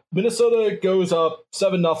 Minnesota goes up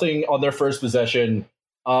 7-0 on their first possession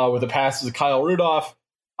with a pass to Kyle Rudolph.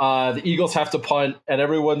 The Eagles have to punt, and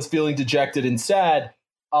everyone's feeling dejected and sad.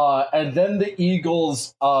 And then the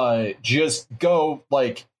Eagles just go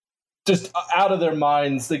just out of their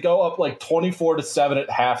minds. They go up 24-7 at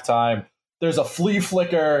halftime. There's a flea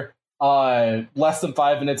flicker less than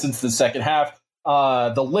 5 minutes into the second half.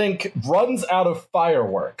 The Link runs out of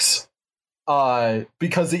fireworks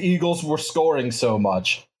because the Eagles were scoring so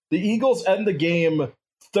much. The Eagles end the game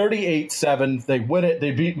 38-7. They win it. They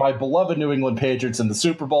beat my beloved New England Patriots in the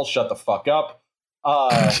Super Bowl. Shut the fuck up.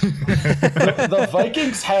 The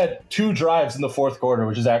Vikings had 2 drives in the fourth quarter,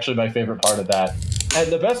 which is actually my favorite part of that.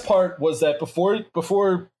 And the best part was that before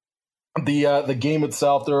the game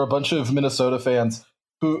itself, there were a bunch of Minnesota fans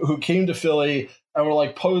who came to Philly and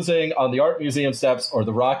were posing on the Art Museum steps or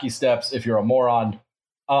the Rocky steps if you're a moron,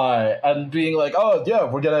 and being like, "Oh yeah,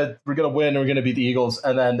 we're gonna win. We're gonna beat the Eagles."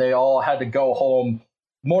 And then they all had to go home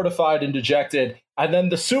mortified and dejected. And then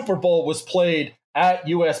the Super Bowl was played at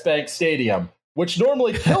US Bank Stadium, which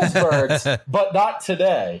normally kills birds, but not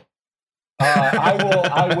today.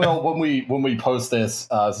 I will when we post this,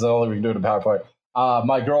 so only we can do it in PowerPoint.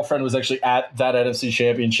 My girlfriend was actually at that NFC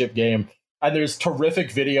Championship game, and there's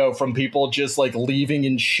terrific video from people just like leaving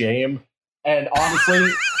in shame. And honestly,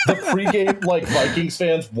 the pregame like Vikings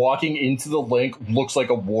fans walking into the link looks like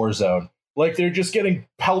a war zone. Like they're just getting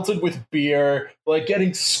pelted with beer, like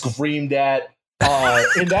getting screamed at.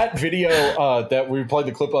 In that video that we played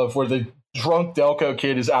the clip of, where the drunk Delco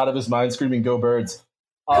kid is out of his mind screaming "Go Birds."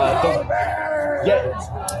 You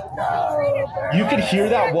can hear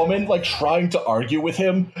that woman like trying to argue with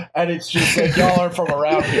him, and it's just like, y'all aren't from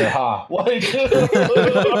around here, huh? Like,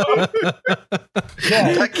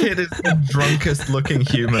 That kid is the drunkest looking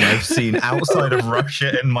human I've seen outside of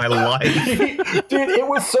Russia in my life. Dude, it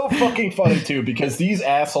was so fucking funny too, because these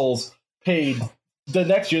assholes paid the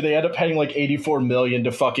next year. They ended up paying like $84 million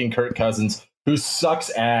to fucking Kirk Cousins, who sucks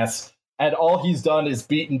ass. And all he's done is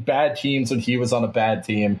beaten bad teams when he was on a bad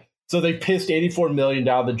team. So they pissed $84 million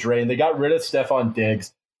down the drain. They got rid of Stephon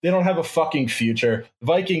Diggs. They don't have a fucking future.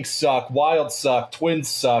 Vikings suck. Wild suck. Twins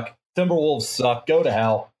suck. Timberwolves suck. Go to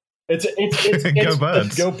hell. It's Go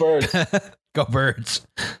Birds. Go Birds. Go Birds.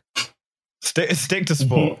 Stick to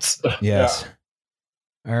sports. Yes.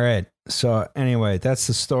 Yeah. All right. So anyway, that's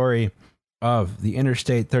the story of the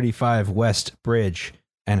Interstate 35 West Bridge.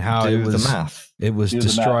 And how do the math. It was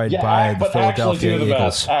destroyed by the Philadelphia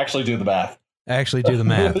Eagles. Actually do the math. Actually do the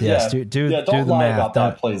math. Yes. Yeah. Do don't the lie math. about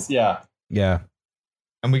that, please. Yeah. Yeah.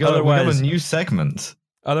 And we got a new segment.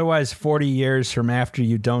 Otherwise, 40 years from after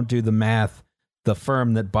you don't do the math, the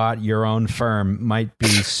firm that bought your own firm might be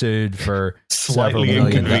sued for slightly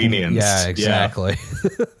inconvenienced. Yeah, exactly.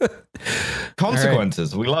 Yeah.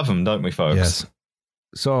 Consequences. Right. We love them, don't we, folks? Yes.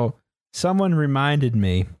 So someone reminded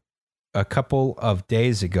me a couple of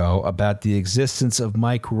days ago about the existence of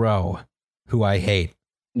Mike Rowe, who I hate.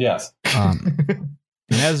 Yes. And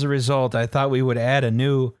as a result, I thought we would add a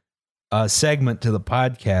new segment to the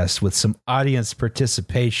podcast with some audience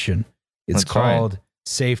participation. It's called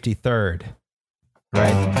Safety Third.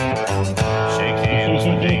 Right? Shake hands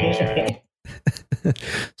with me.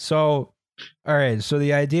 So, all right. So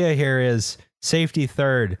the idea here is Safety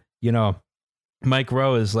Third. You know, Mike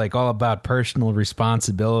Rowe is like all about personal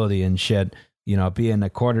responsibility and shit, you know, being a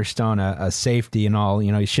cornerstone, a safety and all.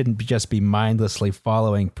 You know, you shouldn't just be mindlessly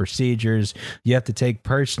following procedures. You have to take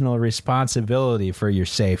personal responsibility for your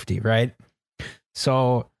safety, right?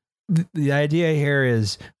 So the idea here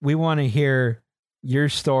is we want to hear your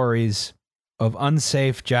stories of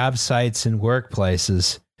unsafe job sites and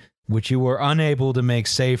workplaces which you were unable to make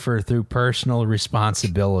safer through personal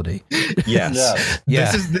responsibility. Yes.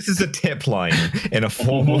 Yeah. This is a tip line in a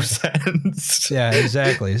formal sense. Yeah,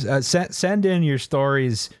 exactly. Send in your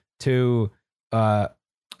stories to,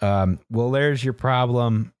 there's your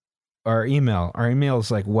problem, our email. Our email is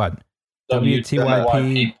like what?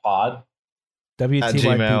 WTYP pod.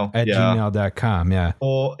 WTYP at gmail.com. Yeah.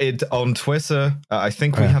 Or on Twitter. I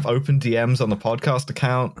think we have open DMs on the podcast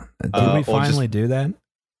account. Did we finally do that?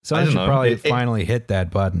 Someone should probably finally hit that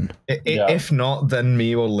button. If not, then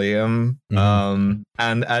me or Liam. Mm-hmm.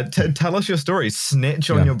 And tell us your story. Snitch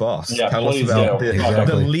on your boss. Yeah, tell us about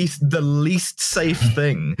the least safe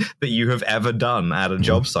thing that you have ever done at a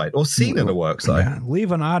job site or seen at a work site. Yeah.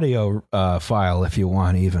 Leave an audio file if you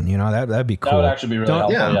want. Even that'd be cool. That would actually be really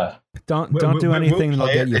helpful. Yeah. Don't do anything that'll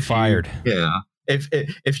get you fired.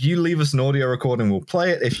 If you leave us an audio recording, we'll play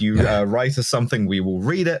it. If you write us something, we will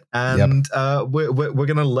read it. And we're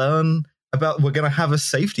going to learn about, we're going to have a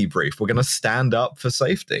safety brief. We're going to stand up for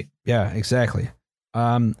safety. Yeah, exactly.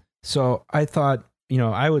 So I thought,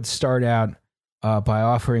 I would start out by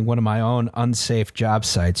offering one of my own unsafe job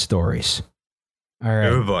site stories. All right.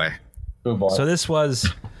 Oh boy. So this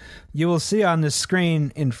was, you will see on the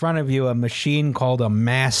screen in front of you a machine called a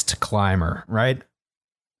mast climber, right?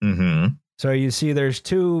 Mm-hmm. So you see there's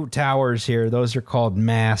two towers here. Those are called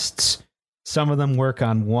masts. Some of them work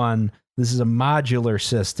on one. This is a modular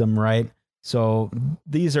system, right? So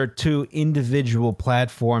these are two individual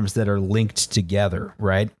platforms that are linked together,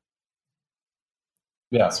 right?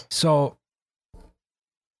 Yes. So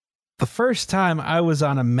the first time I was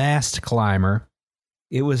on a mast climber,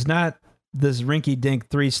 it was not this rinky-dink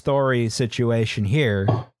 3-story situation here.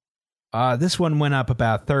 This one went up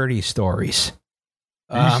about 30 stories.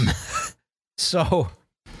 So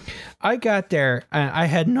I got there and I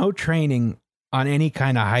had no training on any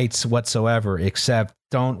kind of heights whatsoever, except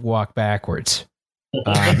don't walk backwards.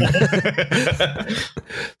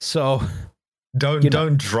 So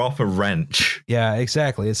don't drop a wrench. Yeah,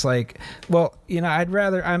 exactly. It's like, well, I'd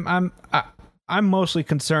rather I'm I'm mostly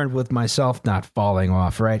concerned with myself not falling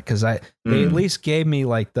off, right? Because they at least gave me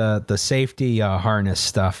like the safety harness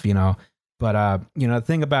stuff, you know. But the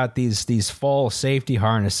thing about these fall safety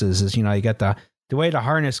harnesses is, you know, you got the way the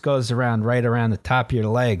harness goes right around the top of your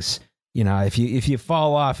legs. You know, if you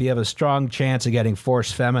fall off, you have a strong chance of getting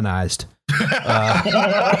force feminized.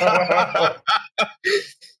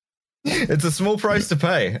 It's a small price to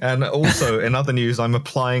pay. And also, in other news, I'm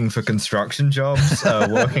applying for construction jobs,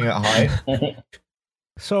 working at height.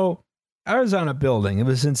 So I was on a building. It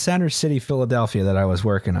was in Center City, Philadelphia that I was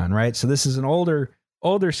working on, right? So this is an older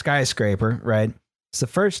skyscraper, right? It's the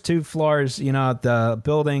first 2 floors, you know, the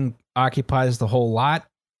building occupies the whole lot.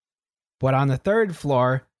 But on the 3rd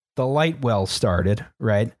floor, the light well started,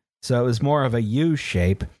 right? So it was more of a U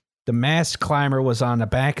shape. The mast climber was on the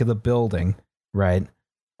back of the building, right?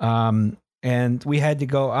 And we had to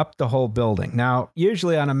go up the whole building. Now,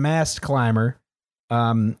 usually on a mast climber,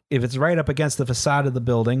 if it's right up against the facade of the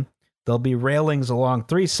building, there'll be railings along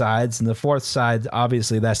 3 sides, and the 4th side,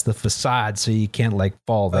 obviously, that's the facade, so you can't like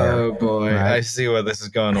fall there. Oh boy, right? I see where this is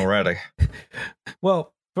going already.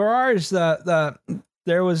 Well, for ours,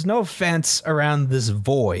 there was no fence around this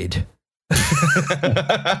void.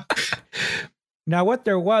 Now, what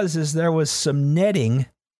there was some netting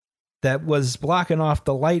that was blocking off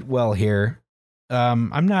the light well here.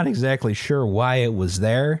 I'm not exactly sure why it was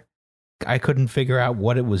there. I couldn't figure out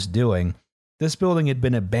what it was doing. This building had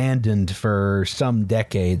been abandoned for some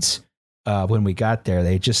decades when we got there.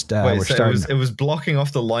 They just were starting. It was blocking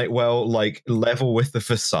off the light well, like level with the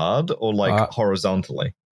facade, or like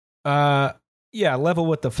horizontly. Yeah, level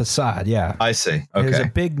with the facade. Yeah, I see. Okay, there's a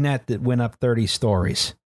big net that went up 30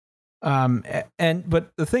 stories.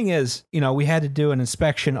 But the thing is, you know, we had to do an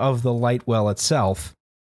inspection of the light well itself.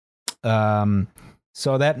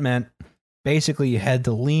 So that meant basically you had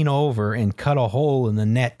to lean over and cut a hole in the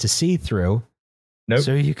net to see through. Nope.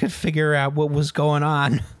 So you could figure out what was going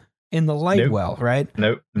on in the light well, right?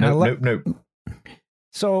 Nope.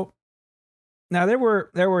 So now there were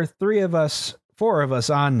 4 of us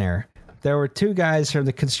on there. There were 2 guys from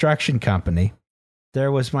the construction company.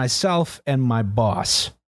 There was myself and my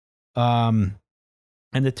boss. And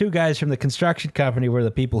the 2 guys from the construction company were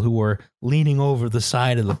the people who were leaning over the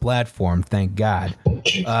side of the platform, thank God.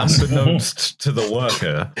 Unbeknownst to the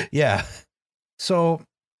worker. Yeah. So,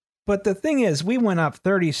 but the thing is, we went up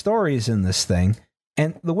 30 stories in this thing,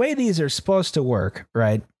 and the way these are supposed to work,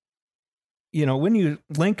 right? You know, when you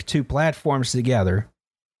link 2 platforms together,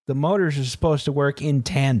 the motors are supposed to work in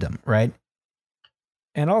tandem, right?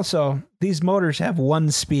 And also, these motors have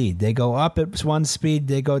 1 speed. They go up at 1 speed,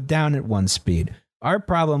 they go down at 1 speed. Our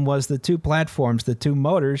problem was the 2 platforms, the 2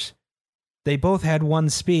 motors, they both had 1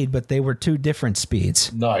 speed, but they were 2 different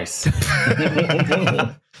speeds. Nice.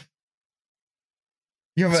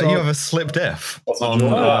 You have a slip diff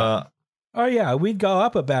on. Oh yeah, we'd go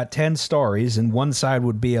up about 10 stories, and one side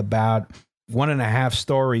would be about 1.5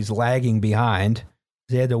 stories lagging behind.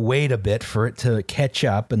 They had to wait a bit for it to catch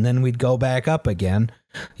up, and then we'd go back up again,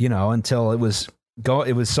 you know, until it was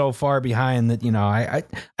so far behind that, you know, I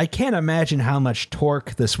can't imagine how much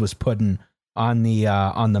torque this was putting on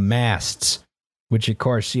the masts, which of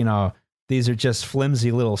course, you know, these are just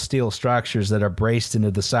flimsy little steel structures that are braced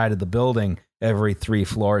into the side of the building every 3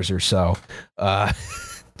 floors or so. I'm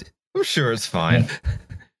sure it's fine.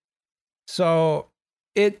 So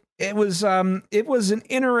it was an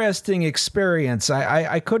interesting experience.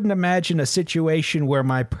 I couldn't imagine a situation where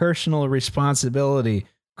my personal responsibility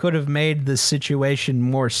could have made this situation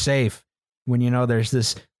more safe when, you know, there's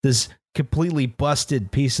this completely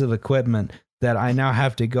busted piece of equipment that I now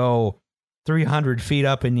have to go 300 feet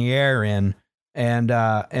up in the air in,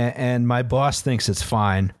 and my boss thinks it's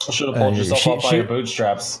fine. You should have pulled yourself up by your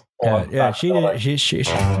bootstraps. She did. Shake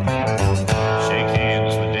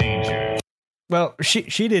hands with danger. Well,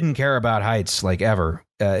 she didn't care about heights like ever.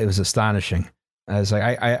 It was astonishing. I was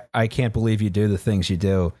like, I can't believe you do the things you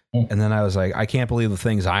do. And then I was like, I can't believe the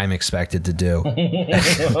things I'm expected to do.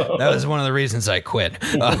 That was one of the reasons I quit.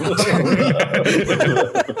 Yeah,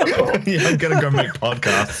 I'm going to go make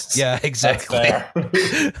podcasts. Yeah, exactly. I'm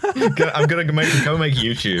going to go make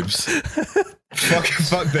YouTubes.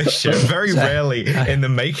 Fuck this shit. Very rarely in the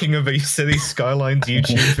making of a City Skylines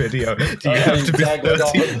YouTube video do you have to be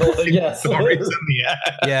 30 stories in the air.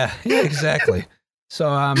 Yeah, exactly.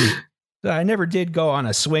 So I never did go on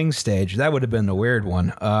a swing stage. That would have been the weird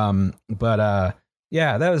one. But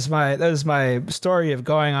yeah, that was my story of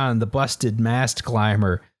going on the busted mast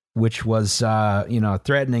climber, which was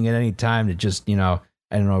threatening at any time to just,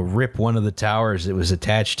 rip one of the towers it was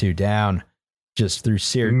attached to down just through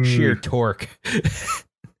sheer torque.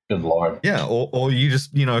 Good lord. Yeah, or you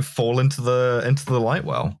just fall into the light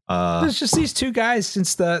well. It's just these two guys,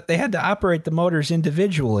 since they had to operate the motors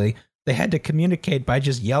individually, they had to communicate by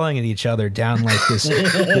just yelling at each other down like this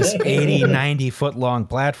 80, 90 foot long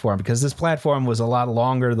platform, because this platform was a lot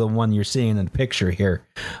longer than the one you're seeing in the picture here.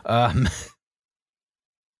 I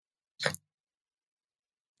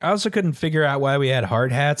also couldn't figure out why we had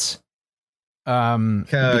hard hats.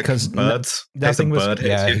 Because birds. Nothing was. Bird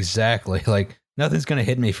Yeah, hits you. exactly. Like nothing's gonna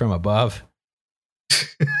hit me from above.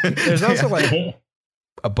 There's also like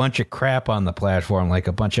a bunch of crap on the platform, like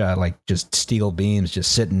a bunch of like just steel beams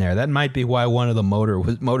just sitting there. That might be why one of the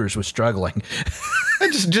motors was struggling.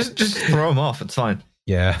 just throw them off. It's fine.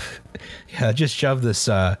 Yeah. Just shove this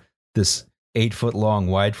 8 foot long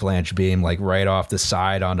wide flange beam like right off the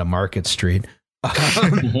side onto Market Street.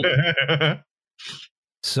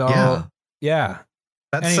 So yeah.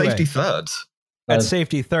 That's Anyway. safety third. That's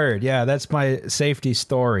safety third. Yeah, that's my safety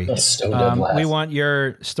story. That's so dead last. We want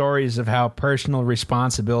your stories of how personal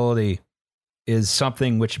responsibility is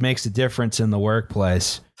something which makes a difference in the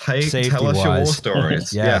workplace. Tell us your war Safety-wise.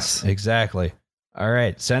 stories. Yes, exactly. All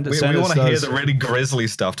right, send We us want to hear those. the really grisly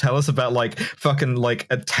stuff. Tell us about like fucking like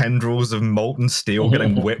tendrils of molten steel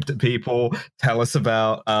getting whipped at people. Tell us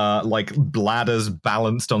about like ladders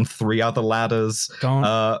balanced on 3 other ladders.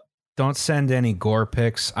 Don't send any gore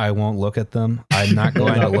pics. I won't look at them. I'm not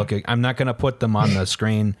going to look at. I'm not going to put them on the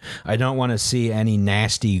screen. I don't want to see any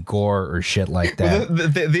nasty gore or shit like that.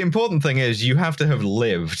 The important thing is you have to have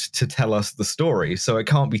lived to tell us the story, so it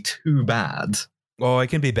can't be too bad. Oh, it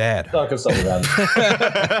can be bad. Not gonna stop with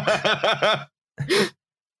that.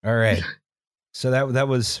 All right. So that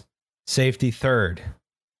was safety third.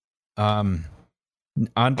 On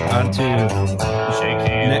to Shake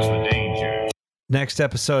hands with danger. next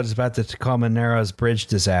episode is about the Tacoma Narrows Bridge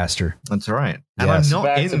disaster. That's right. And Yes. I'm not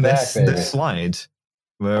Back in to back, this baby. slide.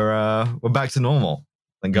 We're back to normal.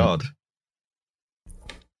 Thank God.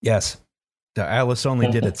 Yes. The Alice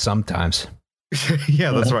only did it sometimes.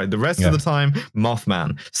 Yeah, that's right. The rest of the time,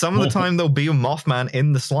 Mothman. Some of the time there'll be a Mothman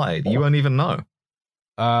in the slide. You won't even know.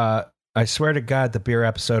 I swear to God, the beer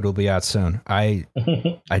episode will be out soon. I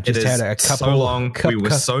It just is had a couple. so long. We were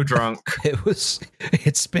so drunk.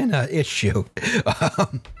 It's been an issue.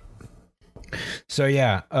 So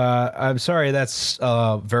yeah, I'm sorry that's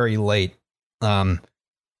very late.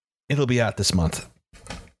 It'll be out this month,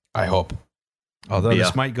 I hope. Although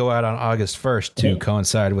this might go out on August 1st to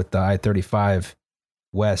coincide with the I-35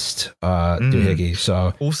 West doohickey.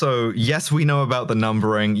 So Also, yes, we know about the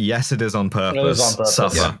numbering. Yes, it is on purpose. It is on purpose.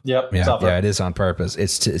 Suffer. Yep. yeah, suffer. yeah, it is on purpose.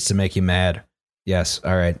 It's to make you mad. Yes.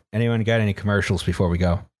 All right. Anyone got any commercials before we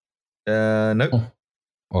go? Nope.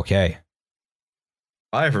 Okay.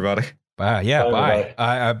 Bye, everybody. Bye. Yeah. Bye,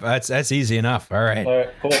 Bye. That's easy enough. All right. All right.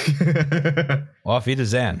 Cool. Bye. Auf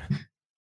Wiedersehen.